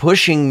all were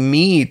pushing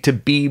me to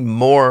be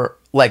more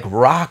like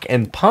rock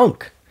and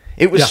punk.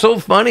 It was so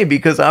funny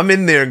because I'm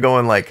in there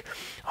going like,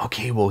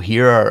 okay, well,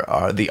 here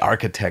are the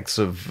architects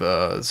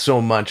of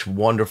so much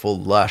wonderful,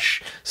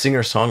 lush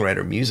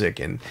singer-songwriter music.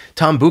 And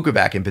Tom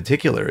Bukovac in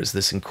particular is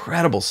this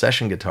incredible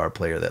session guitar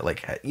player that,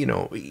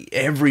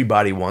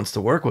 everybody wants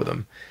to work with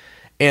him.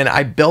 And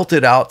I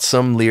belted out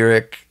some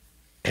lyric,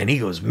 and he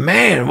goes,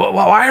 man,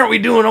 why aren't we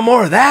doing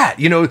more of that?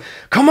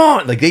 Come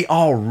on. Like, they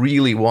all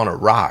really want to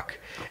rock.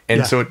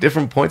 And so at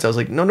different points, I was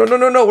like, no,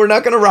 we're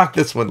not going to rock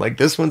this one. Like,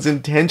 this one's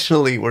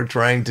intentionally, we're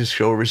trying to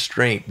show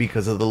restraint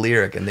because of the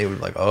lyric. And they were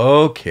like,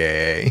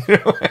 okay.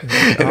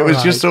 And it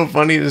was just so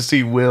funny to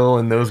see Will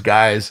and those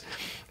guys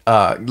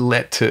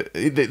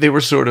they were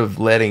sort of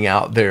letting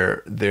out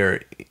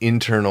their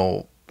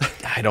internal,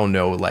 I don't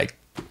know, like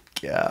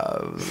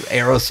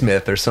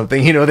Aerosmith or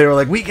something. You know, they were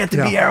like, we get to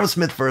be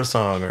Aerosmith for a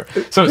song, or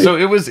so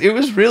it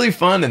was really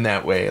fun in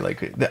that way.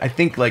 Like, I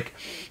think like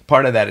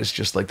part of that is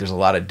just like there's a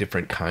lot of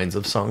different kinds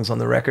of songs on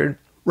the record.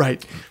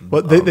 Right.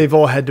 Well, they've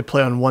all had to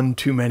play on one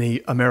too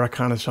many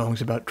Americana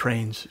songs about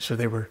trains, so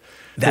they were.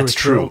 That's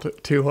true.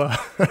 To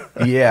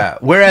yeah.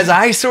 Whereas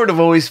I sort of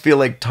always feel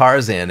like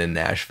Tarzan in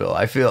Nashville.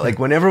 I feel like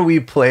whenever we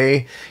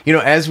play, you know,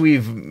 as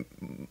we've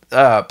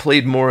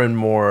played more and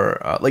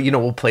more, like, you know,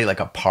 we'll play like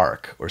a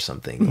park or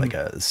something, like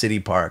a city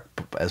park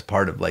as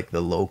part of like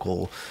the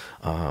local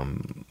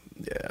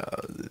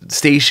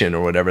station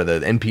or whatever, the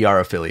NPR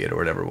affiliate or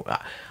whatever.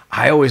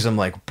 I always am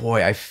like,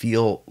 boy, I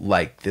feel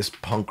like this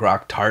punk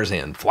rock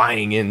Tarzan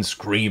flying in,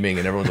 screaming,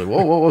 and everyone's like,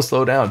 whoa, whoa, whoa,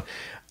 slow down.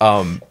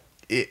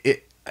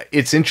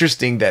 It's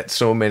interesting that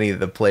so many of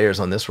the players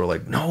on this were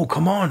like, no,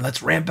 come on,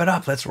 let's ramp it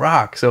up, let's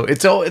rock. So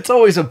it's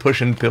always a push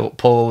and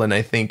pull, and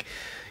I think,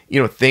 you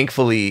know,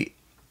 thankfully,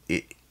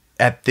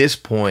 at this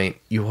point,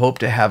 you hope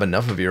to have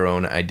enough of your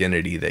own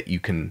identity that you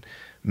can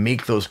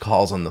make those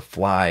calls on the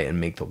fly and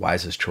make the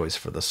wisest choice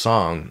for the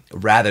song,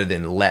 rather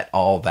than let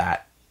all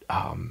that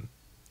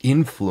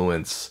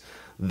influence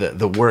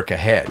the work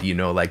ahead. You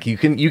know, like you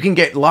can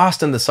get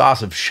lost in the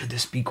sauce of, should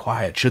this be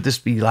quiet, should this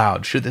be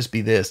loud, should this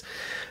be this.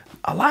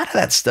 A lot of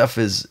that stuff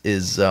is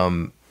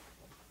you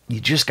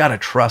just got to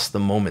trust the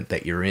moment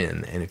that you're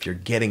in, and if you're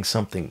getting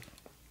something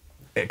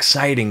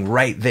exciting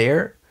right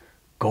there,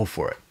 go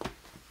for it.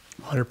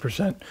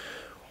 100%.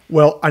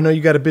 Well, I know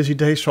you got a busy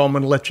day, so I'm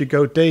going to let you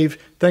go.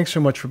 Dave, thanks so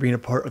much for being a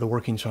part of the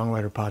Working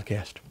Songwriter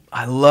Podcast.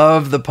 I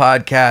love the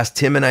podcast.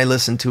 Tim and I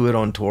listen to it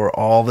on tour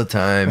all the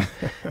time.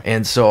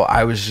 And so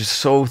I was just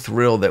so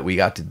thrilled that we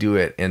got to do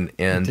it.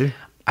 And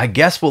I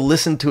guess we'll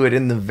listen to it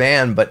in the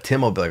van, but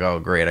Tim will be like, oh,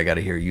 great, I got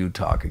to hear you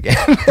talk again.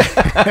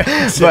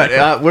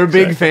 But we're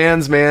big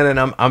fans, man,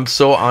 and I'm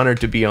so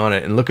honored to be on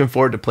it and looking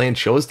forward to playing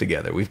shows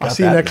together. I'll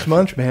see you next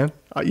month, man.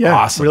 Yeah,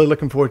 awesome. Really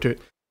looking forward to it.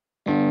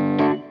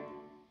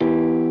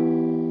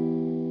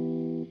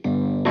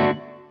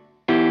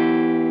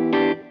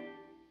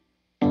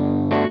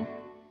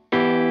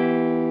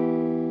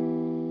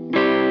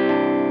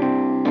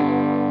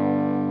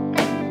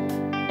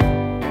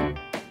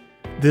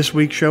 This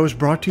week's show is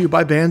brought to you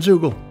by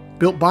Bandzoogle.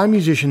 Built by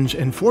musicians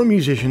and for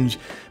musicians,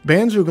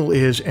 Bandzoogle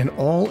is an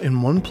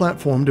all-in-one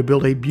platform to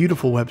build a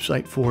beautiful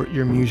website for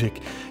your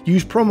music.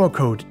 Use promo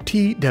code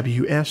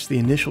TWS, the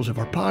initials of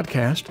our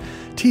podcast,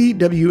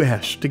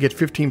 TWS, to get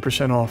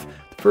 15% off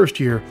the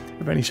first year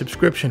of any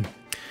subscription.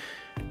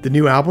 The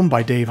new album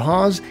by Dave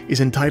Hause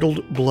is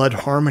entitled Blood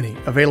Harmony,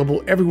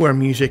 available everywhere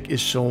music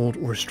is sold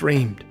or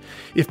streamed.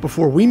 If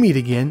before we meet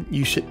again,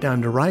 you sit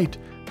down to write,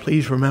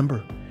 please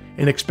remember,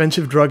 an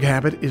expensive drug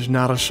habit is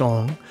not a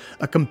song.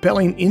 A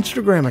compelling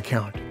Instagram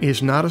account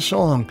is not a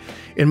song.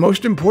 And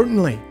most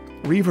importantly,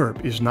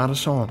 reverb is not a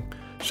song.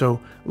 So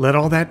let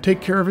all that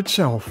take care of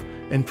itself.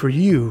 And for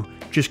you,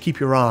 just keep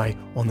your eye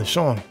on the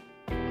song.